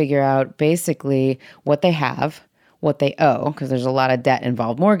information to figure out basically what they have, what they owe, because there's a lot of debt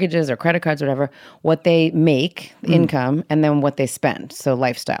involved, mortgages or credit cards or whatever, what they make, income, and then what they spend, so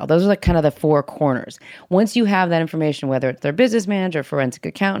lifestyle. Those are kind of the four corners. Once you have that information, whether it's their business manager, forensic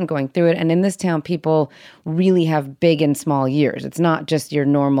accountant going through it, and in this town, people really have big and small years. It's not just your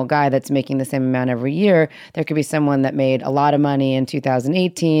normal guy that's making the same amount every year. There could be someone that made a lot of money in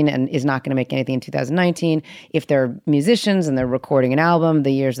 2018 and is not going to make anything in 2019. If they're musicians and they're recording an album,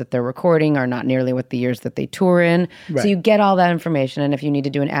 the years that they're recording are not nearly what the years that they tour in. So you get all that information, and if you need to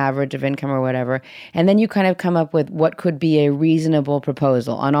do an average of income or whatever, and then you kind of come up with what could be a reasonable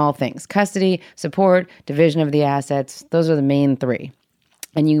proposal on all things: custody, support, division of the assets. Those are the main three.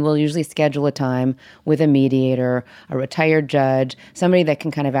 And you will usually schedule a time with a mediator, a retired judge, somebody that can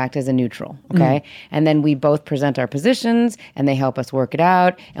kind of act as a neutral, okay? And then we both present our positions, and they help us work it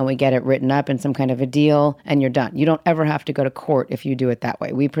out, and we get it written up in some kind of a deal, and you're done. You don't ever have to go to court if you do it that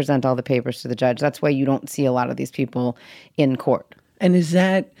way. We present all the papers to the judge. That's why you don't see a lot of these people in court. And is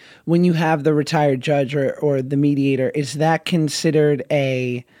that, when you have the retired judge or the mediator, is that considered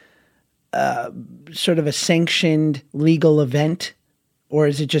a sort of a sanctioned legal event? Or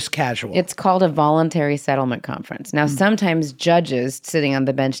is it just casual? It's called a voluntary settlement conference. Now, sometimes judges sitting on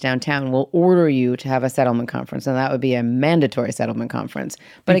the bench downtown will order you to have a settlement conference, and that would be a mandatory settlement conference.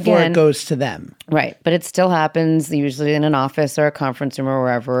 But Before again, it goes to them. Right. But it still happens usually in an office or a conference room or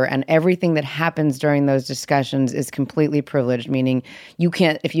wherever. And everything that happens during those discussions is completely privileged, meaning you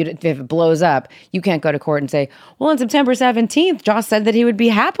can't, if it blows up, you can't go to court and say, well, on September 17th, Joss said that he would be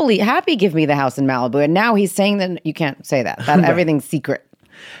happy give me the house in Malibu. And now he's saying that you can't say that. Everything's secret.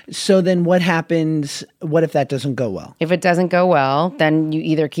 So then what happens? What if that doesn't go well? If it doesn't go well, then you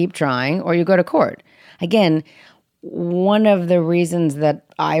either keep trying or you go to court. Again, one of the reasons that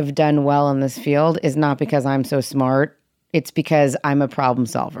I've done well in this field is not because I'm so smart. It's because I'm a problem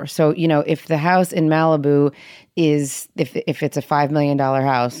solver. So, if the house in Malibu is, if it's a $5 million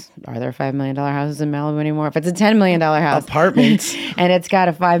house, are there $5 million houses in Malibu anymore? If it's a $10 million house. Apartments. And it's got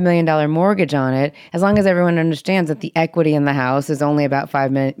a $5 million mortgage on it, as long as everyone understands that the equity in the house is only about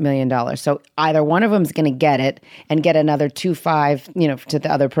 $5 million. So either one of them is going to get it and get another 2.5, to the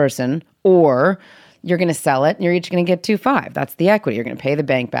other person, or you're going to sell it and you're each going to get 2.5. That's the equity. You're going to pay the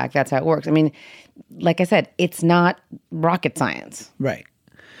bank back. That's how it works. I mean, like I said, it's not rocket science. Right.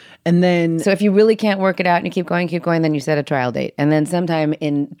 And then... So if you really can't work it out and you keep going, then you set a trial date. And then sometime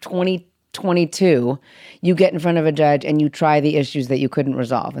in 2022, you get in front of a judge and you try the issues that you couldn't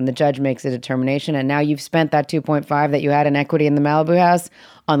resolve. And the judge makes a determination. And now you've spent that 2.5 that you had in equity in the Malibu house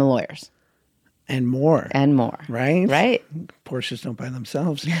on the lawyers. And more. Right? Right. Porsches don't buy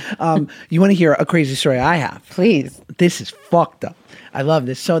themselves. You want to hear a crazy story I have? Please. This is fucked up. I love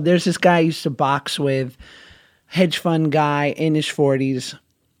this. So there's this guy I used to box with, hedge fund guy in his 40s,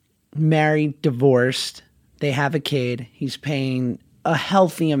 married, divorced. They have a kid. He's paying a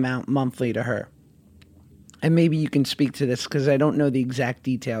healthy amount monthly to her. And maybe you can speak to this because I don't know the exact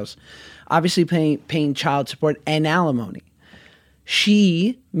details. Obviously paying child support and alimony.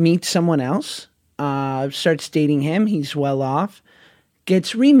 She meets someone else. Starts dating him. He's well off.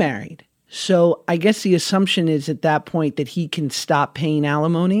 Gets remarried. So I guess the assumption is at that point that he can stop paying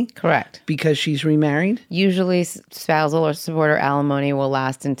alimony. Correct. Because she's remarried. Usually spousal or supporter alimony will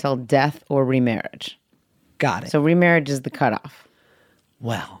last until death or remarriage. Got it. So remarriage is the cutoff.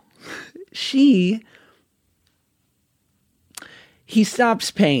 Well, he stops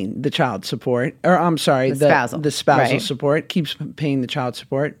paying the child support, or I'm sorry, the spousal support, keeps paying the child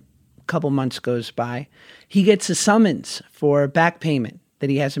support. Couple months goes by, he gets a summons for back payment that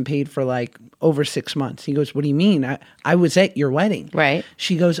he hasn't paid for like over 6 months. He goes, what do you mean? I was at your wedding. Right.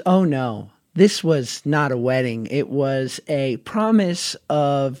 She goes, oh no, this was not a wedding. It was a promise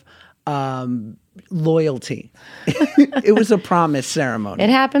of loyalty. It was a promise ceremony. It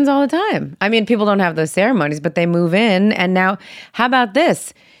happens all the time. I mean, people don't have those ceremonies, but they move in. And now, how about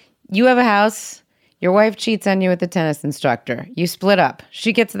this? You have a house. Your wife cheats on you with the tennis instructor. You split up.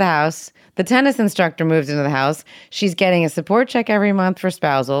 She gets the house. The tennis instructor moves into the house. She's getting a support check every month for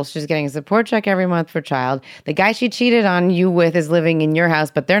spousal. She's getting a support check every month for child. The guy she cheated on you with is living in your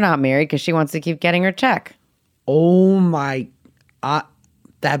house, but they're not married because she wants to keep getting her check. Oh my...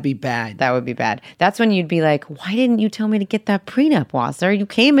 That'd be bad. That would be bad. That's when you'd be like, why didn't you tell me to get that prenup, Wasser? You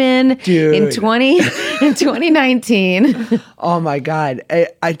came in in 2019. Oh my God.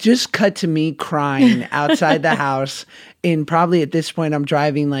 I just cut to me crying outside the house. And probably at this point, I'm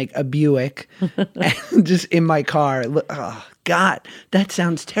driving like a Buick and just in my car. Oh God, that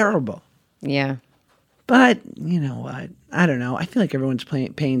sounds terrible. Yeah. But you know what? I don't know. I feel like everyone's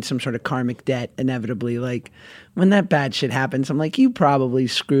paying some sort of karmic debt inevitably. Like when that bad shit happens, I'm like, you probably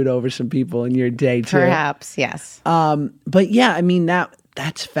screwed over some people in your day too. Perhaps, yes. But yeah, I mean,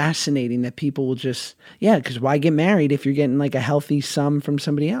 that's fascinating that people will just, because why get married if you're getting like a healthy sum from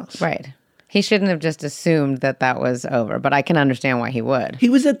somebody else? Right. He shouldn't have just assumed that was over, but I can understand why he would. He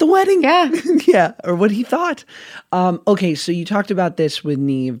was at the wedding. Yeah. Yeah, or what he thought. Okay, so you talked about this with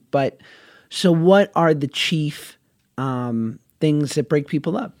Neve, but so what are the chief things that break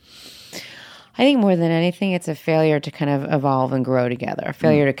people up? I think more than anything, it's a failure to kind of evolve and grow together, a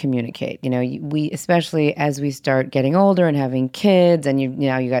failure to communicate. You know, we, especially as we start getting older and having kids, and you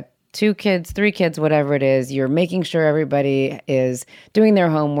got 2 kids, 3 kids, whatever it is, you're making sure everybody is doing their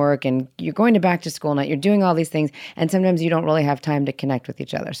homework and you're going to back to school night, you're doing all these things, and sometimes you don't really have time to connect with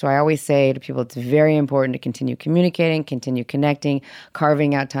each other. So I always say to people, it's very important to continue communicating, continue connecting,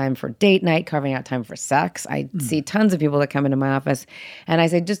 carving out time for date night, carving out time for sex. I see tons of people that come into my office and I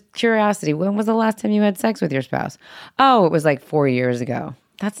say, just curiosity, when was the last time you had sex with your spouse? Oh, it was like 4 years ago.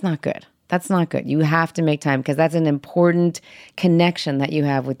 That's not good. That's not good. You have to make time because that's an important connection that you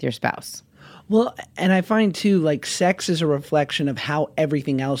have with your spouse. Well, and I find too, like sex is a reflection of how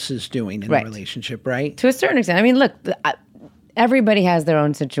everything else is doing in the relationship, right? To a certain extent. I mean, look, everybody has their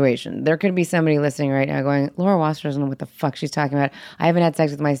own situation. There could be somebody listening right now going, Laura Wasser doesn't know what the fuck she's talking about. I haven't had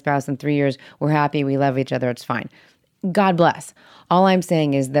sex with my spouse in 3 years. We're happy. We love each other. It's fine. God bless. All I'm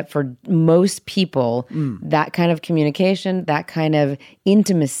saying is that for most people, that kind of communication, that kind of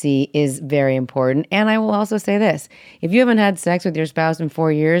intimacy is very important. And I will also say this. If you haven't had sex with your spouse in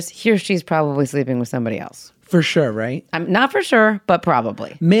 4 years, he or she's probably sleeping with somebody else. For sure, right? Not for sure, but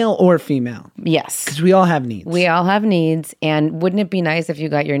probably. Male or female. Yes. Because we all have needs. We all have needs. And wouldn't it be nice if you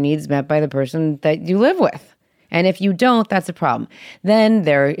got your needs met by the person that you live with? And if you don't, that's a problem. Then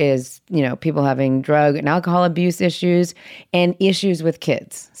there is, people having drug and alcohol abuse issues and issues with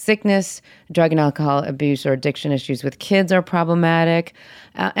kids. Sickness, drug and alcohol abuse or addiction issues with kids are problematic,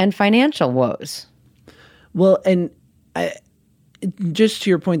 and financial woes. Well, and just to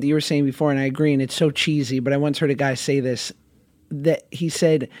your point that you were saying before, and I agree, and it's so cheesy, but I once heard a guy say this, that he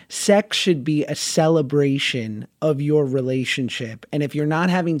said sex should be a celebration of your relationship. And if you're not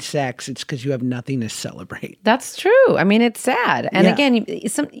having sex, it's because you have nothing to celebrate. That's true. I mean, it's sad. And again,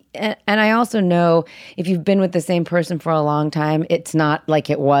 and I also know if you've been with the same person for a long time, it's not like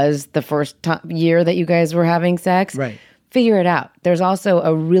it was the first year that you guys were having sex. Right. Figure it out. There's also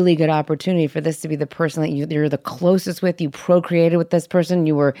a really good opportunity for this to be the person that you're the closest with. You procreated with this person.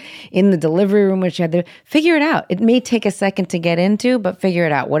 You were in the delivery room when you had figure it out. It may take a second to get into, but figure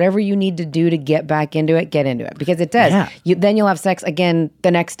it out. Whatever you need to do to get back into it, get into it. Because it does. Yeah. Then you'll have sex again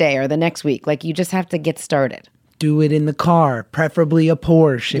the next day or the next week. Like, you just have to get started. Do it in the car, preferably a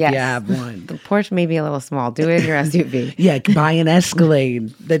Porsche if you have one. The Porsche may be a little small. Do it in your SUV. Yeah, buy an Escalade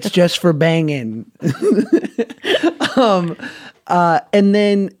that's just for banging. And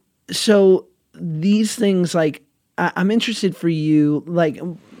then, so these things, like, I'm interested for you, like,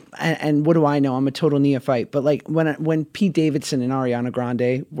 and what do I know? I'm a total neophyte. But like when Pete Davidson and Ariana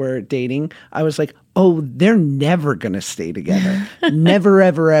Grande were dating, I was like, oh, they're never going to stay together. Never,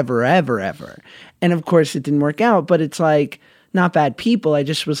 ever, ever, ever, ever. And of course it didn't work out, but it's like, not bad people. I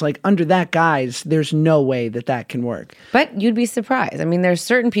just was like, under that guise, there's no way that can work. But you'd be surprised. I mean, there's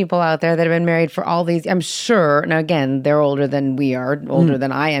certain people out there that have been married for all these, I'm sure, now again, they're older than we are, older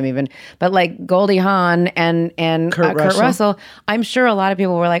than I am even, but like Goldie Hawn and Kurt Russell, I'm sure a lot of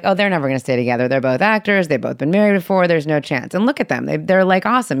people were like, oh, they're never going to stay together. They're both actors. They've both been married before. There's no chance. And look at them. They're like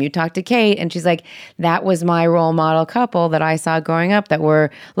awesome. You talk to Kate and she's like, that was my role model couple that I saw growing up that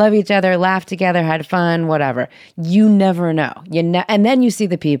were love each other, laugh together, had fun, whatever. You never know. And then you see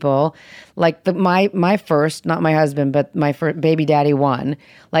the people like my first, not my husband, but my first baby daddy one.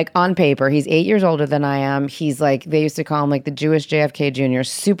 Like on paper, he's 8 years older than I am. He's like, they used to call him like the Jewish JFK Jr.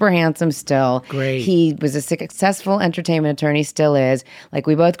 Super handsome still. Great. He was a successful entertainment attorney, still is. Like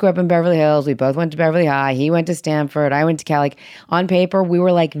we both grew up in Beverly Hills. We both went to Beverly High. He went to Stanford. I went to Cal. Like on paper, we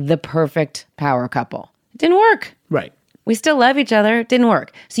were like the perfect power couple. It didn't work. Right. We still love each other. It didn't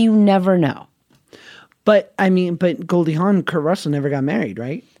work. So you never know. But Goldie Hawn and Kurt Russell never got married,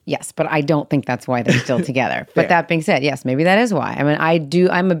 right? Yes, but I don't think that's why they're still together. But that being said, yes, maybe that is why. I mean,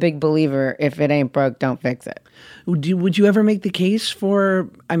 I'm a big believer, if it ain't broke, don't fix it. Would you ever make the case for,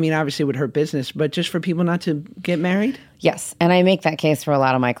 I mean, obviously it would hurt business, but just for people not to get married? Yes, and I make that case for a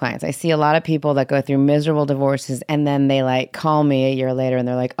lot of my clients. I see a lot of people that go through miserable divorces and then they like call me a year later and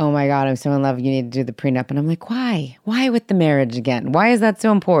they're like, oh my God, I'm so in love, you need to do the prenup. And I'm like, why? Why with the marriage again? Why is that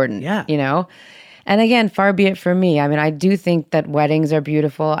so important? Yeah. You know? And again, far be it from me. I mean, I do think that weddings are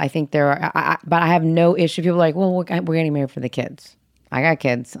beautiful. I think there are, but I have no issue. People are like, well, we're getting married for the kids. I got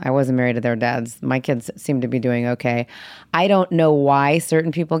kids. I wasn't married to their dads. My kids seem to be doing okay. I don't know why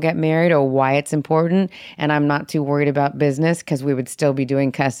certain people get married or why it's important. And I'm not too worried about business because we would still be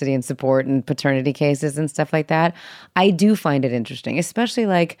doing custody and support and paternity cases and stuff like that. I do find it interesting, especially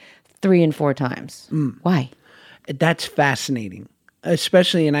like 3 and 4 times. Why? That's fascinating.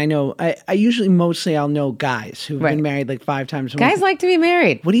 Especially, and I know, I usually mostly I'll know guys who've been married like 5 times. Guys like to be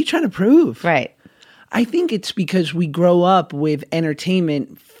married. What are you trying to prove? Right. I think it's because we grow up with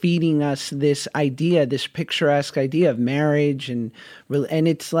entertainment feeding us this idea, this picturesque idea of marriage, and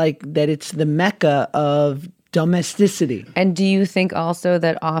it's like that it's the mecca of domesticity. And do you think also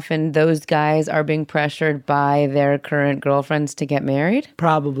that often those guys are being pressured by their current girlfriends to get married?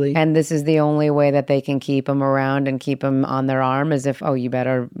 Probably. And this is the only way that they can keep them around and keep them on their arm, as if, oh, you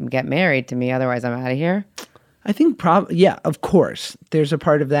better get married to me, otherwise I'm out of here? I think yeah, of course. There's a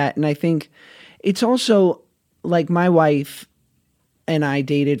part of that. And I think it's also like my wife and I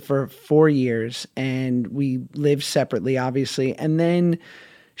dated for 4 years and we lived separately, obviously. And then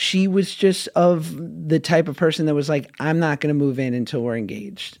she was just of the type of person that was like, I'm not going to move in until we're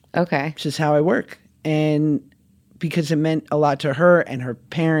engaged. Okay. Which is how I work. And because it meant a lot to her and her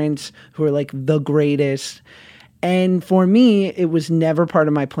parents, who are like the greatest. And for me, it was never part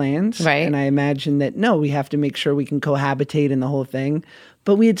of my plans. Right. And I imagined that, no, we have to make sure we can cohabitate in the whole thing.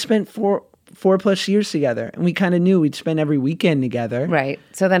 But we had spent four plus years together. And we kind of knew we'd spend every weekend together. Right.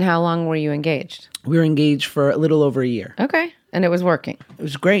 So then how long were you engaged? We were engaged for a little over a year. Okay. And it was working. It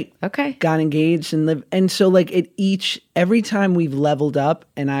was great. Okay. Got engaged and lived. And so like every time we've leveled up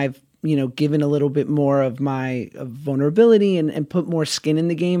and I've, given a little bit more of my vulnerability and put more skin in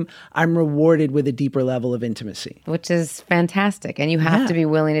the game, I'm rewarded with a deeper level of intimacy. Which is fantastic. And you have to be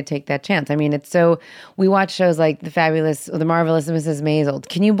willing to take that chance. I mean, we watch shows like The Marvelous Mrs. Maisel.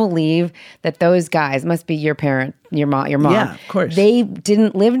 Can you believe that those guys must be your parent, your mom? Yeah, of course. They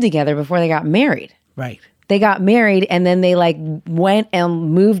didn't live together before they got married. Right. They got married and then they like went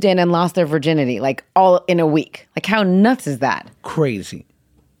and moved in and lost their virginity like all in a week. Like how nuts is that? Crazy.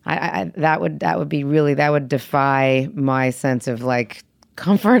 That would defy my sense of like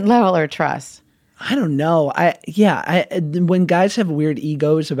comfort level or trust. I don't know. When guys have weird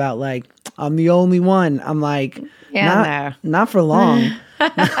egos about like, I'm the only one, I'm like, not for long.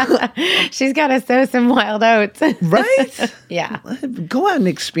 She's got to sow some wild oats. Right? Yeah. Go out and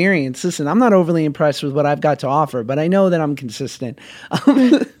experience. Listen, I'm not overly impressed with what I've got to offer, but I know that I'm consistent.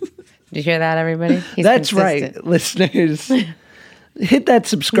 Did you hear that, everybody? That's consistent. Right, listeners. Hit that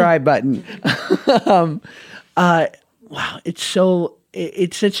subscribe button. Wow, it's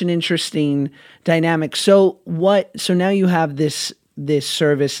such an interesting dynamic. So now you have this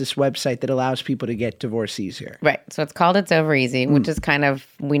service, this website that allows people to get divorced easier. Right. So it's called It's Over Easy, which is kind of,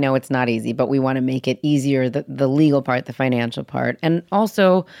 we know it's not easy, but we want to make it easier, the legal part, the financial part. And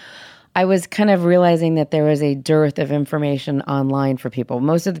also, I was kind of realizing that there is a dearth of information online for people.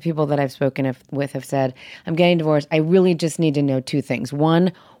 Most of the people that I've spoken with have said, I'm getting divorced. I really just need to know two things.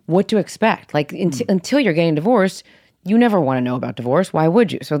 One, what to expect. Like until you're getting divorced, you never want to know about divorce. Why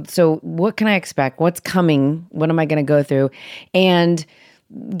would you? So what can I expect? What's coming? What am I going to go through? And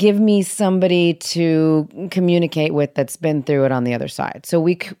give me somebody to communicate with that's been through it on the other side. So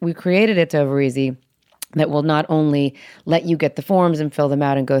we created It's Over Easy that will not only let you get the forms and fill them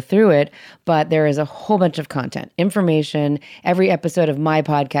out and go through it, but there is a whole bunch of content, information. Every episode of my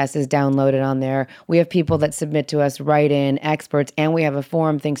podcast is downloaded on there. We have people that submit to us, write in, experts, and we have a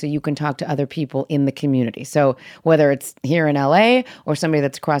forum thing so you can talk to other people in the community. So whether it's here in LA or somebody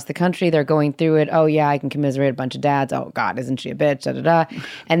that's across the country, they're going through it. Oh yeah, I can commiserate a bunch of dads. Oh God, isn't she a bitch? Da, da, da.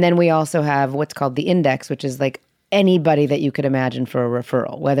 And then we also have what's called the index, which is like anybody that you could imagine for a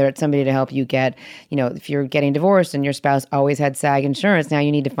referral, whether it's somebody to help you get, if you're getting divorced and your spouse always had SAG insurance, now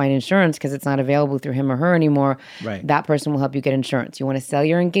you need to find insurance because it's not available through him or her anymore. Right. That person will help you get insurance. You want to sell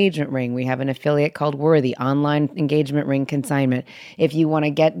your engagement ring. We have an affiliate called Worthy, online engagement ring consignment. If you want to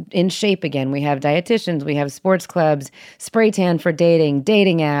get in shape again, we have dietitians, we have sports clubs, spray tan for dating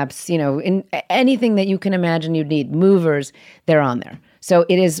apps, in anything that you can imagine you'd need, movers, they're on there. So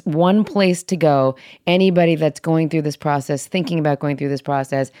it is one place to go. Anybody that's going through this process, thinking about going through this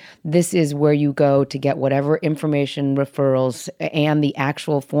process, this is where you go to get whatever information, referrals, and the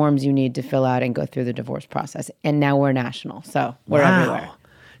actual forms you need to fill out and go through the divorce process. And now we're national, so we're everywhere.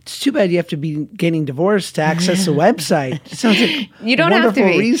 It's too bad you have to be getting divorced to access the website. It sounds like you don't a have to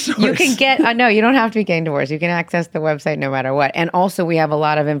be. Resource. You can get. No, you don't have to be getting divorced. You can access the website no matter what. And also, we have a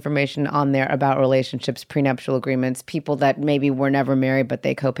lot of information on there about relationships, prenuptial agreements, people that maybe were never married but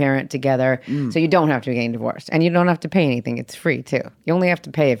they co-parent together. So you don't have to be getting divorced, and you don't have to pay anything. It's free too. You only have to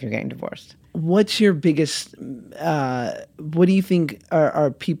pay if you're getting divorced. What's your biggest? What do you think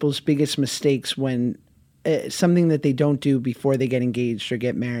are people's biggest mistakes when? Something that they don't do before they get engaged or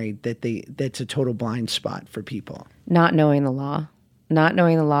get married that's a total blind spot for people? Not knowing the law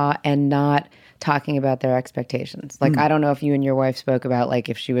and not talking about their expectations. Like, I don't know if you and your wife spoke about, like,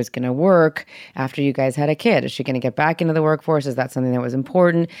 if she was going to work after you guys had a kid. Is she going to get back into the workforce? Is that something that was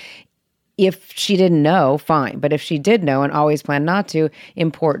important? If she didn't know, fine. But if she did know and always planned not to,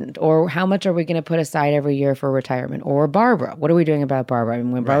 important. Or how much are we going to put aside every year for retirement? Or Barbara. What are we doing about Barbara? I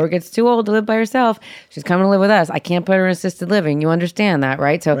mean, when Barbara gets too old to live by herself, she's coming to live with us. I can't put her in assisted living. You understand that,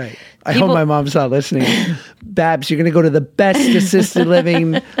 right? So I hope my mom's not listening. Babs, you're going to go to the best assisted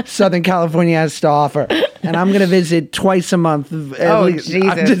living Southern California has to offer. And I'm going to visit twice a month. Oh,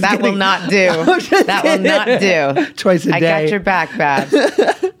 Jesus. That will not do. That will not do. Twice a day. I got your back, Babs.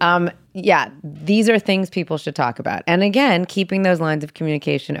 Yeah, these are things people should talk about. And again, keeping those lines of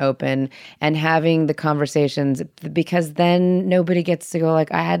communication open and having the conversations, because then nobody gets to go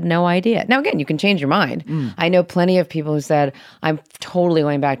like, I had no idea. Now, again, you can change your mind. I know plenty of people who said, I'm totally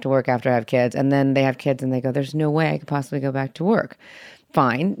going back to work after I have kids. And then they have kids and they go, there's no way I could possibly go back to work.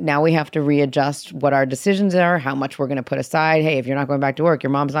 Fine. Now we have to readjust what our decisions are, how much we're going to put aside. Hey, if you're not going back to work, your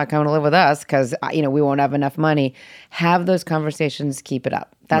mom's not coming to live with us because, we won't have enough money. Have those conversations, keep it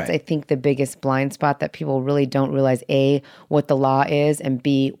up. That's, I think, the biggest blind spot that people really don't realize, A, what the law is, and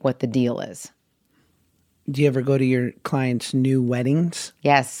B, what the deal is. Do you ever go to your clients' new weddings?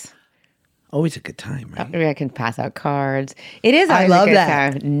 Yes. Always a good time, right? I can pass out cards. It is always a good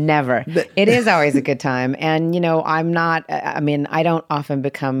time. Never. It is always a good time. And, I don't often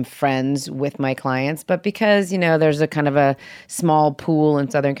become friends with my clients, but because, there's a kind of a small pool in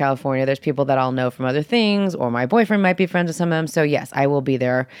Southern California, there's people that I'll know from other things, or my boyfriend might be friends with some of them. So yes, I will be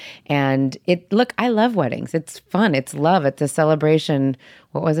there. And I love weddings. It's fun. It's love. It's a celebration.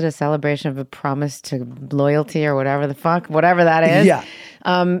 What was it? A celebration of a promise to loyalty or whatever that is. Yeah.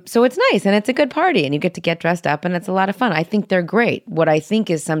 So it's nice and it's a good party and you get to get dressed up and it's a lot of fun. I think they're great. What I think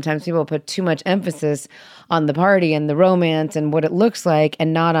is sometimes people put too much emphasis on the party and the romance and what it looks like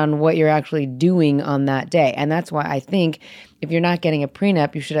and not on what you're actually doing on that day. And that's why I think if you're not getting a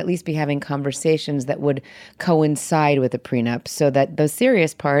prenup, you should at least be having conversations that would coincide with a prenup so that the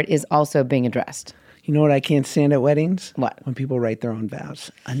serious part is also being addressed. You know what I can't stand at weddings? What? When people write their own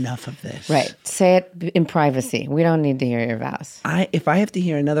vows. Enough of this. Right. Say it in privacy. We don't need to hear your vows. If I have to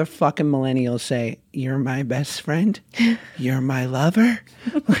hear another fucking millennial say, you're my best friend, you're my lover,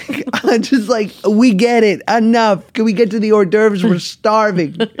 I'm just like, we get it. Enough. Can we get to the hors d'oeuvres? We're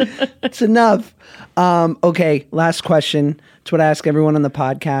starving. It's enough. Okay, last question. It's what I ask everyone on the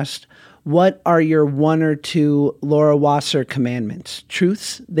podcast. What are your one or two Laura Wasser commandments,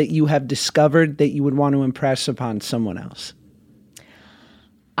 truths that you have discovered that you would want to impress upon someone else?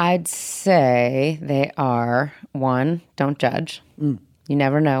 I'd say they are, 1, don't judge. You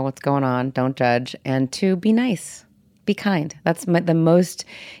never know what's going on. Don't judge. And 2, be nice. Be kind. That's the most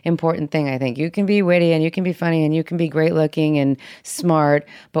important thing, I think. You can be witty and you can be funny and you can be great looking and smart.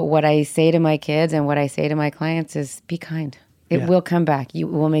 But what I say to my kids and what I say to my clients is be kind. It will come back. It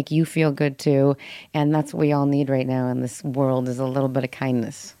will make you feel good too. And that's what we all need right now in this world is a little bit of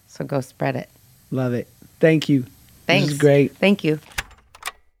kindness. So go spread it. Love it. Thank you. Thanks. This is great. Thank you.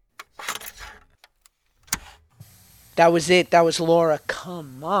 That was it. That was Laura.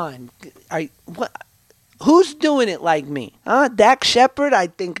 Come on. Who's doing it like me? Dax Shepard? I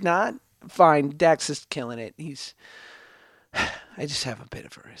think not. Fine. Dax is killing it. I just have a bit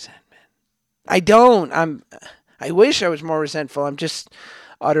of a resentment. I don't. I wish I was more resentful. I'm just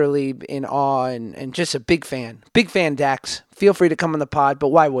utterly in awe and just a big fan. Big fan, Dax. Feel free to come on the pod, but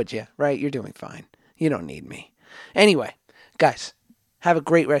why would you, right? You're doing fine. You don't need me. Anyway, guys, have a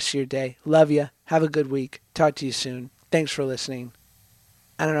great rest of your day. Love you. Have a good week. Talk to you soon. Thanks for listening.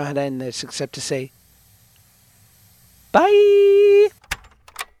 I don't know how to end this except to say bye.